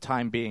least for the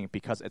time being,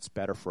 because it's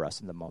better for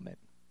us in the moment.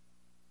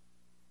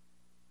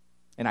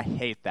 And I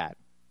hate that.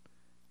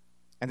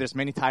 And there's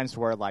many times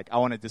where, like, I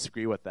want to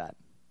disagree with that.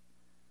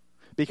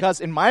 Because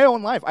in my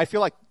own life, I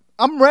feel like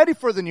I'm ready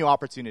for the new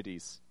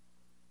opportunities.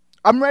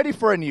 I'm ready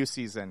for a new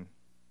season.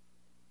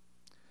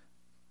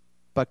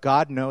 But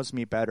God knows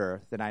me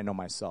better than I know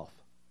myself.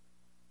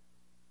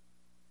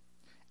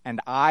 And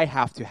I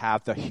have to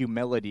have the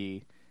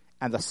humility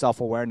and the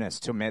self-awareness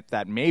to admit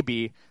that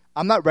maybe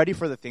I'm not ready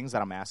for the things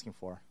that I'm asking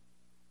for.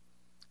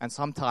 And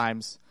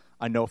sometimes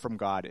a no from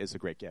God is a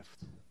great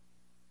gift.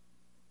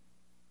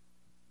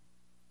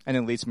 And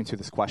it leads me to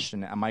this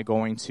question: am I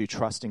going to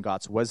trust in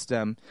God's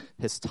wisdom,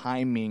 his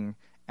timing,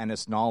 and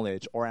his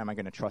knowledge, or am I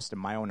going to trust in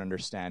my own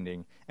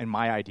understanding and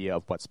my idea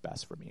of what's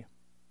best for me?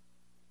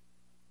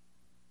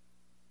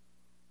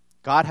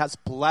 God has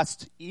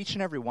blessed each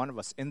and every one of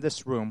us in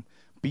this room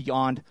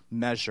beyond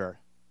measure.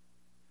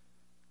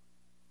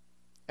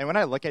 And when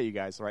I look at you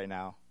guys right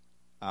now,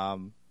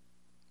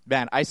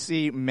 man, I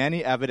see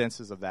many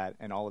evidences of that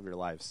in all of your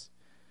lives.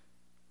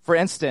 For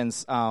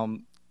instance,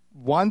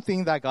 one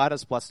thing that God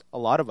has blessed a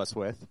lot of us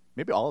with,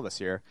 maybe all of us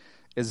here,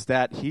 is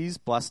that he's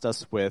blessed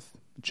us with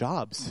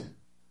jobs.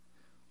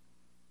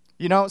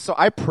 So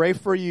I pray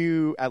for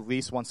you at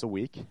least once a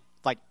week,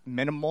 like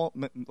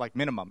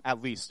minimum,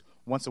 at least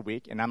once a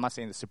week. And I'm not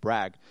saying this to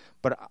brag,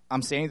 but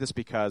I'm saying this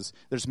because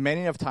there's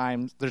many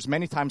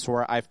times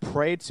where I've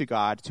prayed to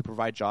God to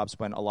provide jobs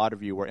when a lot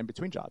of you were in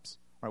between jobs,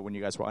 right? When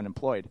you guys were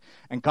unemployed.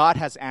 And God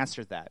has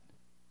answered that.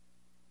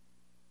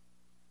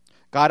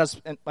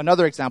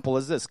 Another example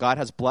is this: God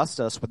has blessed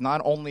us with not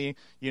only,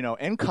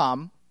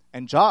 income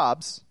and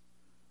jobs,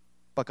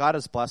 but God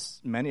has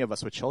blessed many of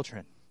us with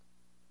children.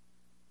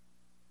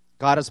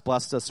 God has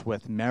blessed us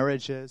with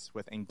marriages,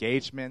 with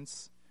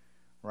engagements,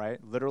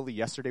 right? Literally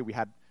yesterday we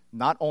had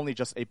not only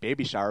just a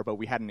baby shower, but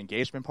we had an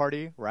engagement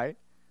party, right?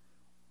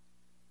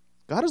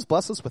 God has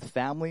blessed us with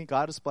family.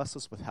 God has blessed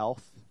us with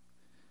health.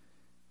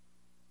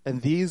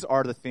 And these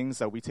are the things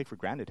that we take for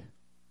granted.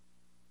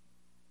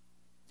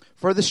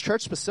 For this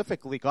church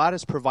specifically, God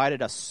has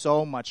provided us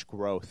so much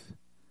growth.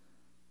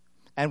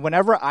 And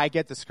whenever I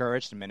get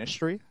discouraged in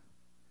ministry,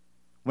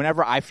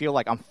 whenever I feel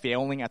like I'm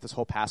failing at this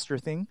whole pastor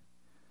thing,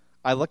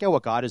 I look at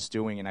what God is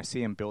doing and I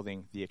see him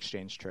building the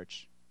Exchange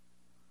Church.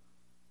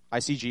 I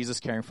see Jesus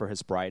caring for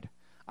his bride.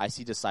 I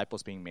see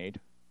disciples being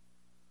made.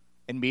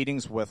 In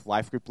meetings with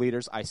life group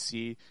leaders, I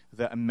see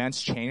the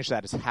immense change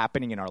that is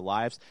happening in our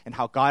lives and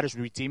how God is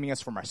redeeming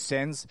us from our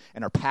sins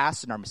and our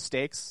past and our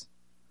mistakes.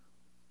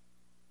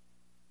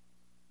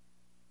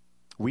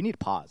 We need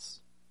pause.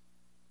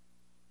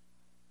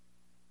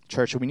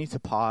 Church, we need to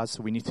pause,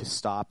 we need to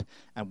stop,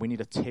 and we need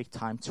to take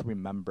time to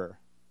remember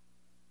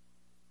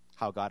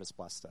how God has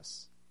blessed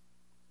us.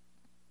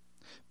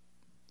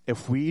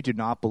 If we do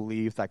not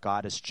believe that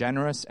God is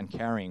generous and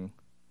caring,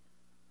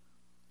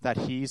 that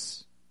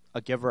he's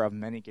a giver of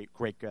many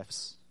great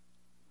gifts,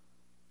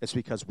 it's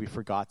because we've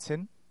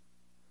forgotten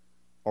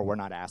or we're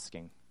not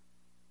asking.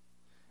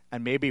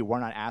 And maybe we're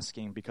not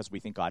asking because we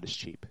think God is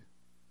cheap.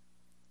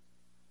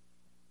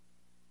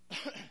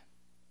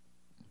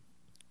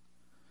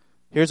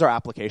 Here's our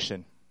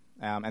application.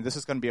 And this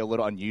is going to be a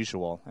little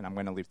unusual, and I'm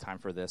going to leave time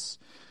for this.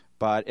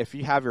 But if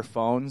you have your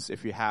phones,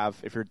 if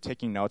you're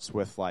taking notes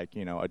with a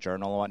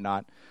journal and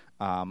whatnot,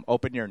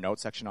 open your note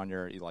section on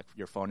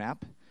your phone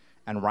app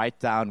and write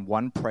down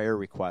one prayer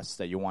request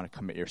that you want to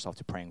commit yourself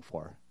to praying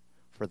for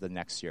the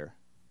next year.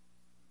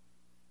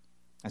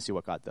 And see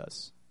what God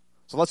does.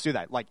 So let's do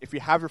that. If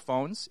you have your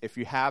phones, if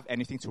you have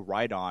anything to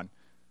write on,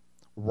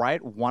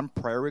 write one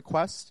prayer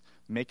request,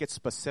 make it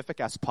specific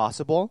as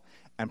possible,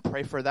 and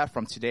pray for that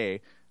from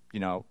today,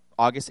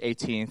 August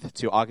 18th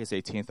to August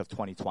 18th of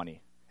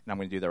 2020. And I'm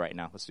going to do that right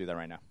now. Let's do that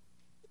right now.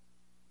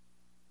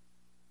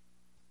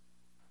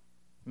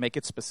 Make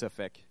it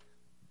specific.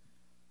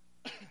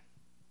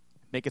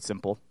 Make it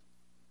simple.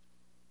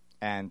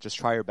 And just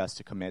try your best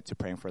to commit to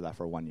praying for that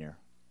for 1 year.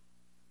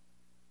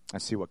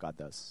 And see what God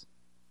does.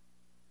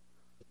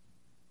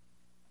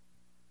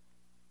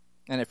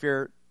 And if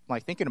you're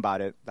thinking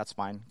about it, that's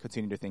fine.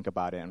 Continue to think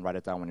about it and write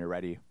it down when you're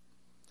ready.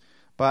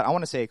 But I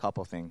want to say a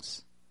couple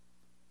things.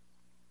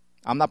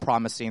 I'm not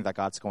promising that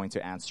God's going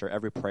to answer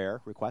every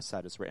prayer request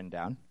that is written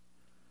down,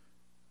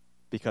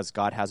 because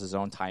God has his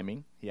own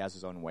timing. He has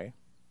his own way.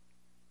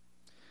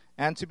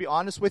 And to be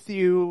honest with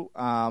you,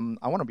 I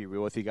want to be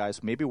real with you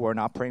guys. Maybe we're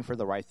not praying for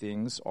the right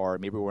things, or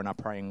maybe we're not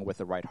praying with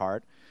the right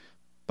heart.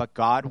 But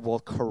God will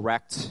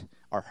correct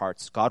our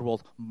hearts. God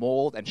will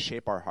mold and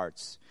shape our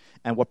hearts.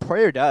 And what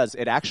prayer does,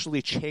 it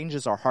actually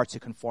changes our heart to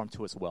conform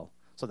to his will.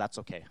 So that's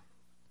okay.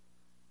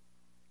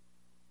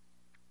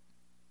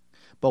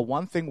 But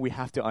one thing we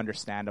have to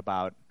understand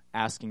about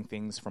asking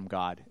things from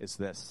God is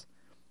this.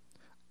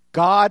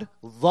 God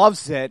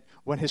loves it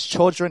when his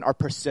children are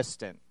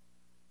persistent.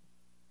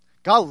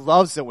 God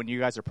loves it when you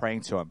guys are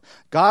praying to him.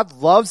 God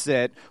loves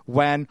it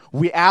when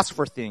we ask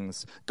for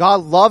things.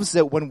 God loves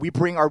it when we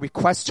bring our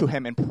requests to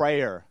him in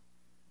prayer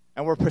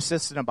and we're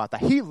persistent about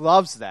that. He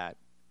loves that.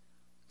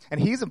 And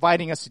he's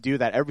inviting us to do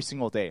that every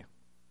single day.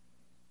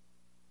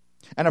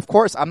 And of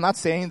course, I'm not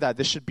saying that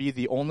this should be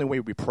the only way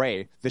we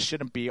pray. This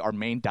shouldn't be our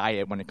main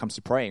diet when it comes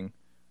to praying.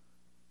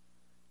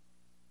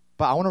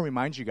 But I want to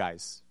remind you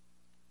guys,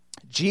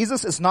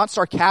 Jesus is not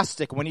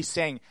sarcastic when he's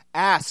saying,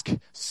 ask,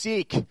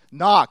 seek,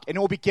 knock, and it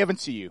will be given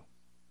to you.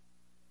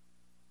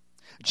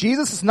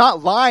 Jesus is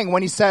not lying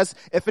when he says,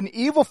 if an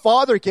evil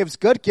father gives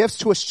good gifts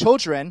to his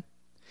children,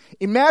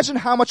 imagine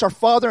how much our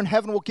Father in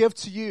heaven will give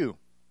to you.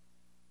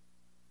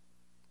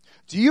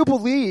 Do you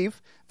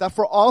believe that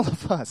for all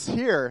of us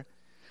here,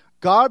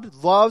 God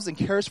loves and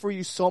cares for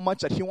you so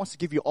much that he wants to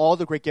give you all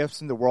the great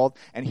gifts in the world,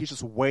 and he's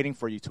just waiting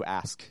for you to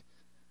ask?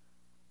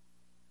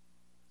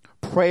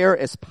 Prayer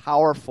is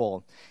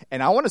powerful,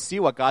 and I want to see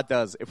what God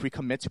does if we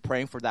commit to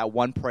praying for that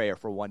one prayer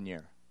for 1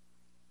 year.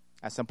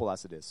 As simple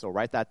as it is. So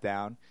write that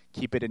down,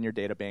 keep it in your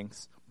data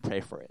banks,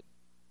 pray for it.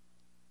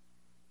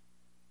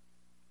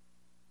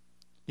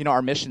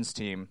 Our missions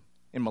team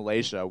in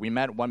Malaysia, we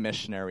met one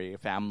missionary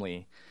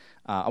family.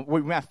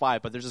 We met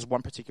 5, but there's just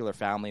one particular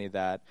family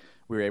that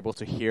we were able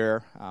to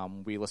hear.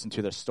 We listened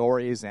to their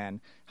stories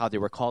and how they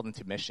were called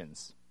into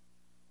missions.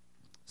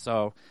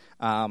 So,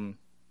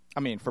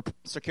 for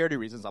security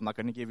reasons, I'm not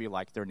going to give you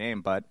their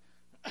name, but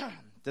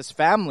this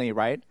family,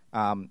 right?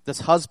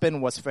 This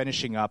husband was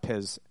finishing up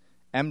his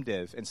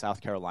MDiv in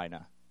South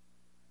Carolina.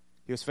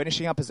 He was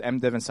finishing up his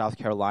MDiv in South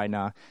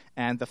Carolina,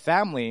 and the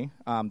family,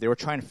 they were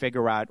trying to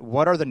figure out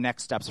what are the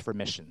next steps for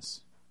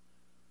missions.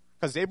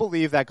 Because they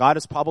believe that God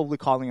is probably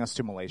calling us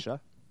to Malaysia.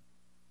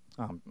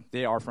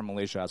 They are from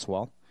Malaysia as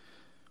well.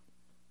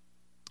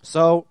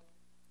 So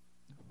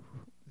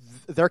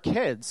their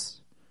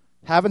kids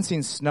haven't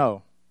seen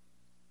snow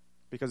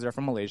because they're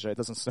from Malaysia. It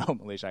doesn't snow in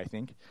Malaysia, I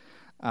think.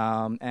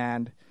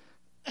 And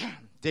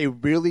they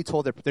really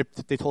told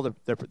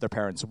their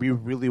parents, we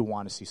really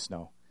want to see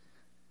snow.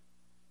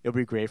 It would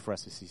be great for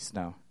us to see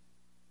snow.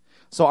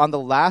 So on the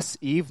last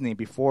evening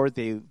before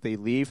they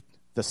leave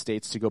the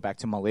States to go back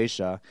to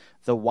Malaysia,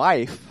 the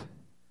wife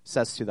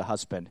says to the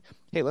husband,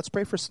 hey, let's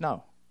pray for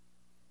snow.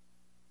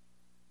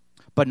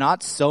 But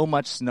not so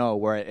much snow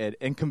where it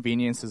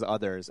inconveniences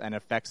others and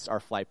affects our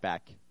flight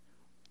back,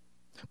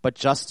 but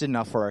just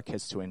enough for our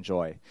kids to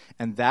enjoy.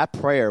 And that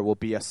prayer will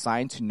be a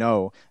sign to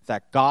know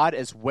that God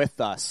is with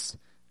us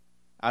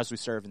as we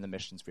serve in the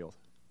missions field.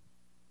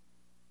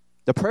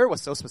 The prayer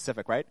was so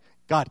specific, right?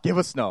 God, give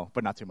us snow,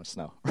 but not too much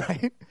snow,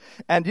 right?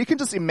 And you can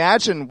just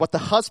imagine what the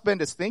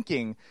husband is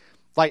thinking.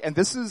 Like, and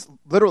this is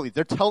literally,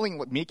 they're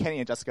telling me, Kenny,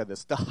 and Jessica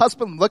this. The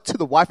husband looked to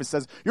the wife and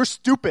says, you're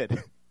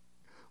stupid.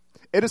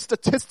 It is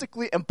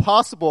statistically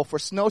impossible for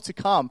snow to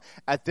come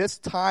at this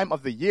time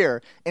of the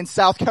year in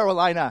South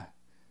Carolina.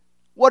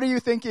 What are you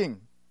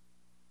thinking?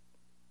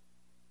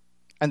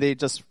 And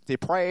they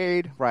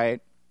prayed, right?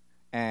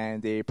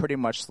 And they pretty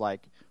much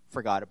like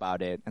forgot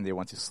about it and they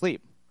went to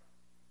sleep.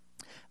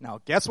 Now,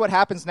 guess what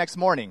happens next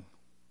morning?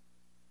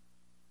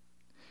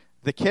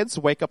 The kids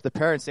wake up the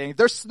parents saying,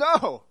 there's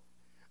snow!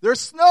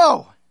 There's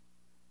snow!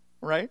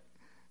 Right?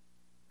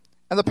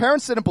 And the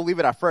parents didn't believe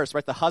it at first,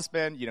 right? The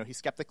husband, he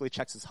skeptically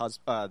checks his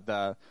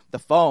the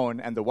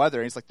phone and the weather.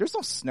 And he's like, there's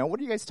no snow. What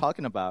are you guys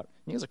talking about?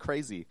 You guys are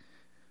crazy.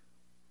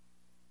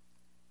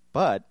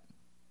 But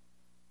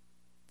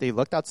they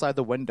looked outside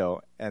the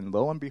window, and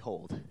lo and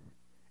behold,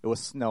 it was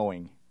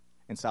snowing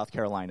in South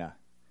Carolina.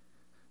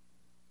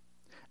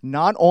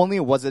 Not only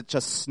was it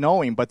just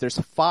snowing, but there's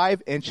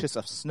 5 inches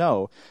of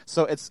snow.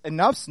 So it's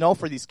enough snow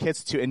for these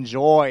kids to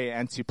enjoy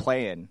and to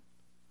play in.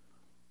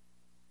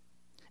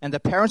 And the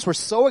parents were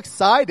so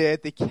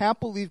excited, they can't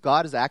believe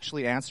God has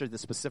actually answered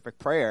this specific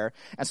prayer.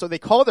 And so they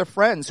call their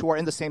friends who are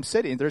in the same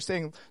city, and they're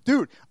saying,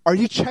 dude, are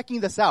you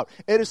checking this out?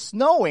 It is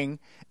snowing.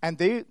 And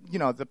they,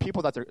 the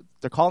people that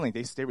they're calling,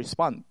 they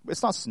respond,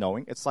 it's not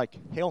snowing, it's like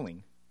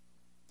hailing.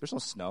 There's no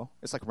snow.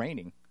 It's like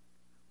raining.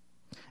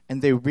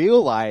 And they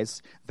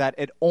realize that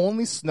it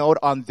only snowed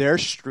on their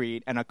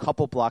street and a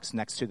couple blocks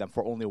next to them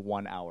for only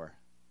 1 hour.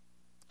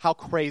 How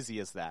crazy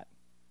is that?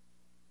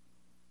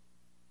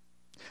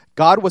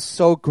 God was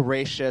so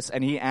gracious,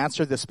 and he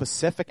answered the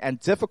specific and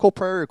difficult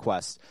prayer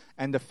request.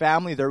 And the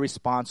family, their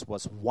response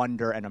was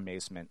wonder and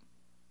amazement.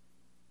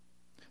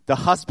 The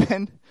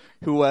husband,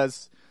 who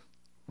was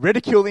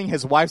ridiculing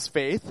his wife's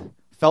faith,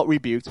 felt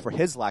rebuked for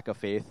his lack of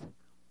faith.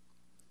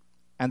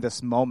 And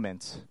this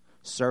moment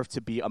served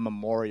to be a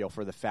memorial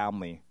for the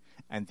family,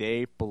 and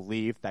they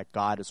believed that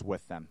God is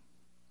with them.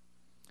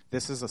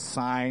 This is a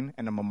sign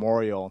and a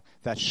memorial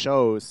that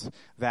shows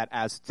that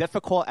as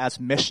difficult as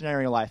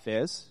missionary life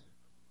is,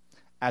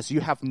 as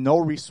you have no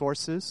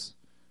resources,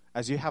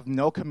 as you have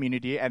no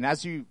community, and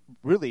as you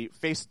really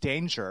face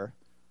danger,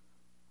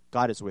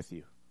 God is with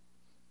you.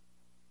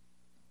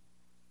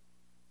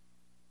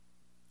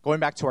 Going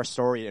back to our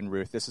story in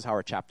Ruth, this is how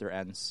our chapter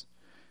ends.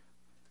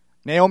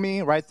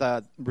 Naomi, right,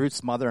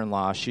 Ruth's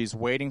mother-in-law, she's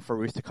waiting for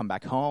Ruth to come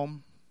back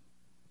home.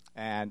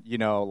 And,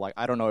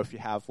 I don't know if you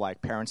have,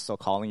 parents still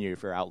calling you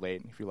if you're out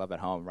late, if you live at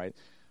home, right?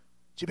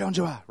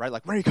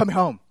 Right? When are you coming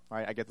home?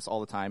 Right? I get this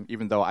all the time,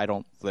 even though I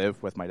don't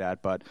live with my dad.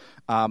 But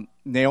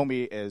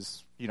Naomi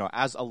is,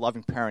 as a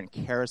loving parent,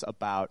 cares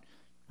about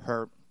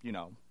her,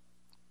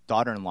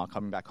 daughter-in-law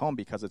coming back home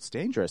because it's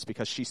dangerous,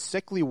 because she's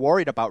sickly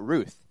worried about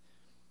Ruth.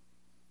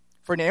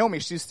 For Naomi,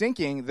 she's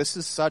thinking this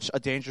is such a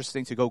dangerous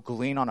thing to go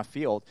glean on a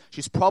field.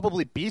 She's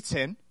probably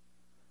beaten.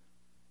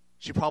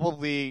 She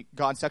probably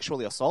got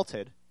sexually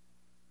assaulted.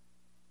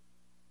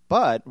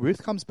 But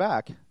Ruth comes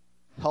back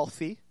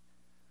healthy,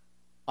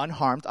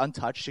 unharmed,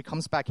 untouched. She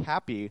comes back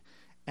happy,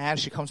 and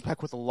she comes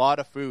back with a lot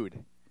of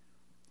food.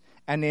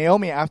 And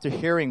Naomi, after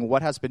hearing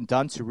what has been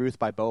done to Ruth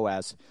by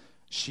Boaz,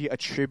 she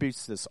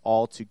attributes this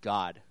all to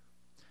God.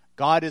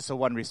 God is the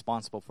one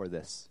responsible for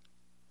this.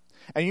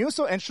 And you know what's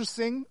so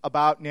interesting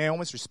about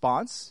Naomi's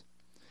response?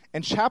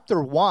 In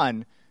chapter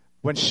 1,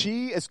 when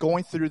she is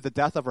going through the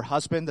death of her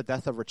husband, the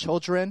death of her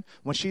children,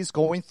 when she's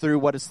going through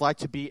what it's like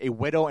to be a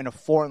widow in a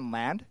foreign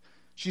land,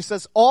 she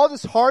says, all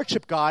this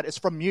hardship, God, is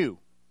from you.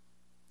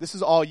 This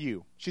is all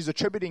you. She's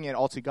attributing it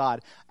all to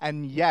God.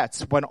 And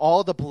yet, when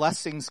all the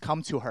blessings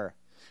come to her,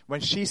 when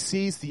she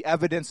sees the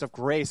evidence of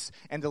grace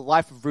in the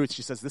life of Ruth,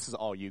 she says, this is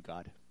all you,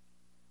 God.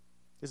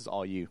 This is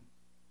all you.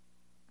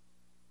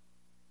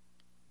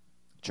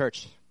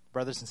 Church,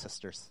 brothers and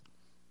sisters,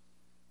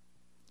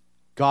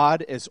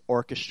 God is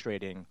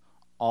orchestrating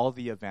all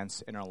the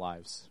events in our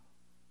lives.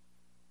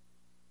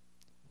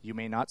 You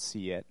may not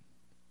see it.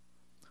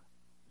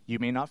 You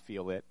may not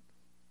feel it.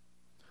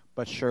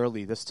 But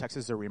surely this text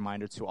is a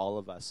reminder to all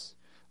of us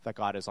that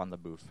God is on the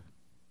move.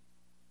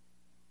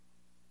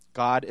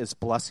 God is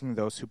blessing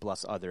those who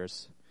bless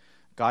others.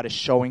 God is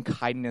showing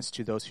kindness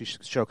to those who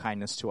show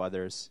kindness to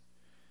others.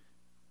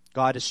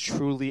 God is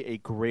truly a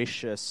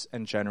gracious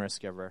and generous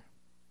giver.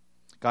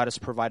 God has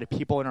provided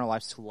people in our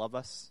lives to love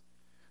us,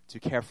 to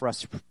care for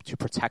us, to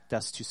protect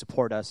us, to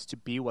support us, to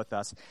be with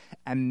us.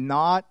 And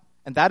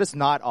that is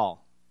not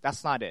all.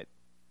 That's not it.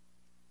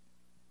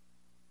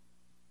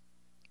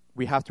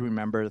 We have to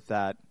remember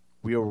that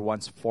we were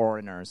once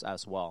foreigners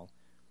as well.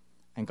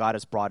 And God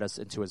has brought us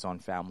into his own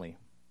family.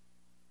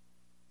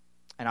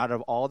 And out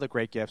of all the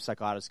great gifts that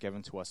God has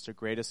given to us, the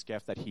greatest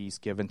gift that he's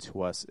given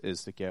to us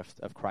is the gift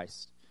of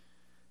Christ.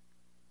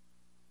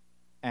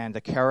 And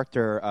the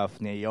character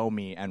of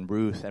Naomi and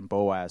Ruth and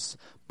Boaz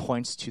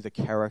points to the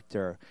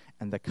character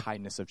and the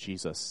kindness of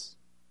Jesus.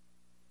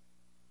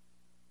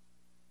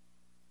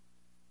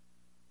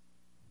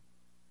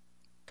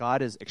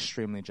 God is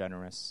extremely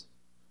generous.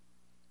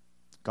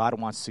 God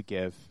wants to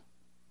give.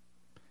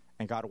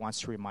 And God wants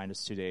to remind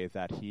us today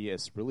that he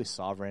is really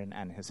sovereign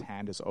and his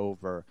hand is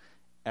over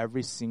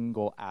every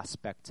single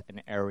aspect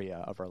and area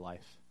of our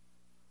life.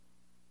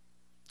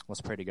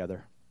 Let's pray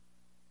together.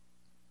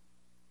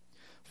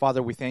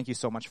 Father, we thank you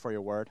so much for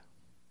your word.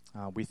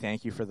 We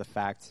thank you for the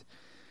fact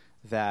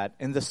that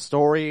in the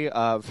story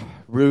of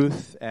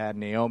Ruth and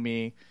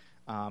Naomi,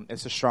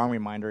 it's a strong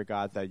reminder,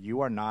 God, that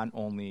you are not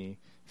only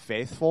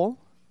faithful,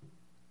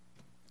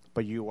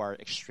 but you are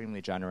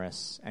extremely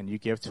generous, and you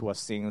give to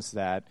us things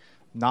that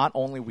not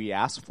only we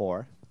ask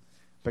for,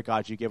 but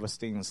God, you give us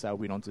things that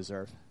we don't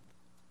deserve.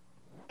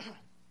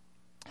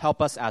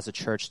 Help us as a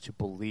church to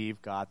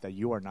believe, God, that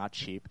you are not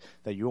cheap,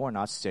 that you are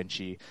not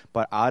stingy,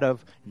 but out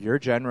of your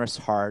generous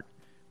heart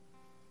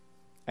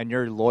and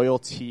your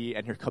loyalty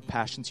and your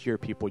compassion to your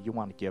people, you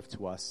want to give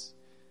to us.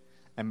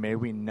 And may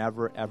we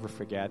never, ever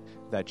forget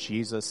that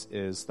Jesus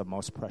is the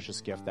most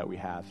precious gift that we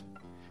have.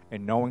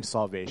 And knowing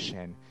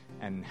salvation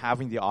and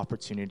having the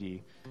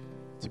opportunity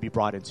to be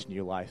brought into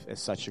new life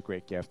is such a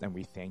great gift, and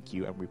we thank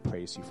you and we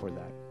praise you for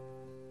that.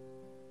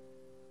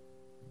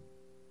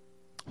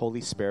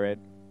 Holy Spirit,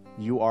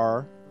 you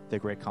are the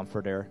great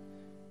comforter,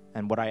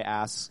 and what I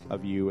ask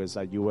of you is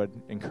that you would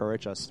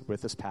encourage us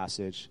with this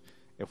passage.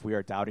 If we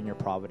are doubting your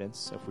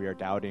providence, if we are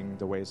doubting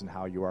the ways and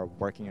how you are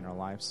working in our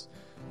lives,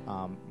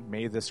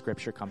 may this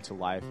scripture come to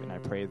life, and I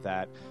pray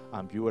that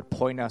you would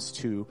point us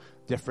to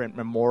different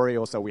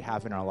memorials that we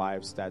have in our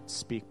lives that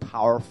speak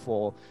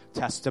powerful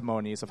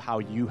testimonies of how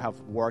you have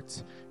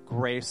worked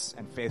grace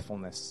and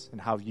faithfulness, and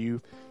how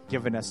you've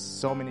given us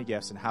so many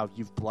gifts, and how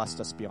you've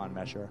blessed us beyond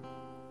measure.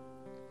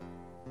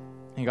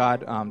 And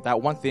God,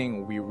 that one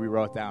thing we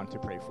wrote down to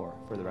pray for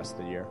the rest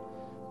of the year,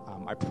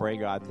 I pray,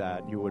 God,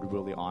 that you would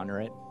really honor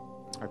it.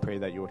 I pray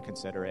that you would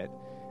consider it.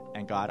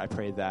 And God, I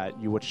pray that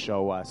you would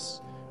show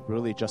us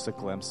really just a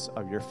glimpse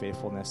of your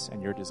faithfulness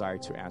and your desire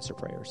to answer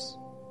prayers.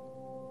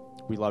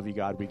 We love you,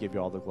 God. We give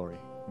you all the glory.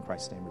 In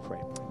Christ's name we pray.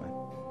 Amen.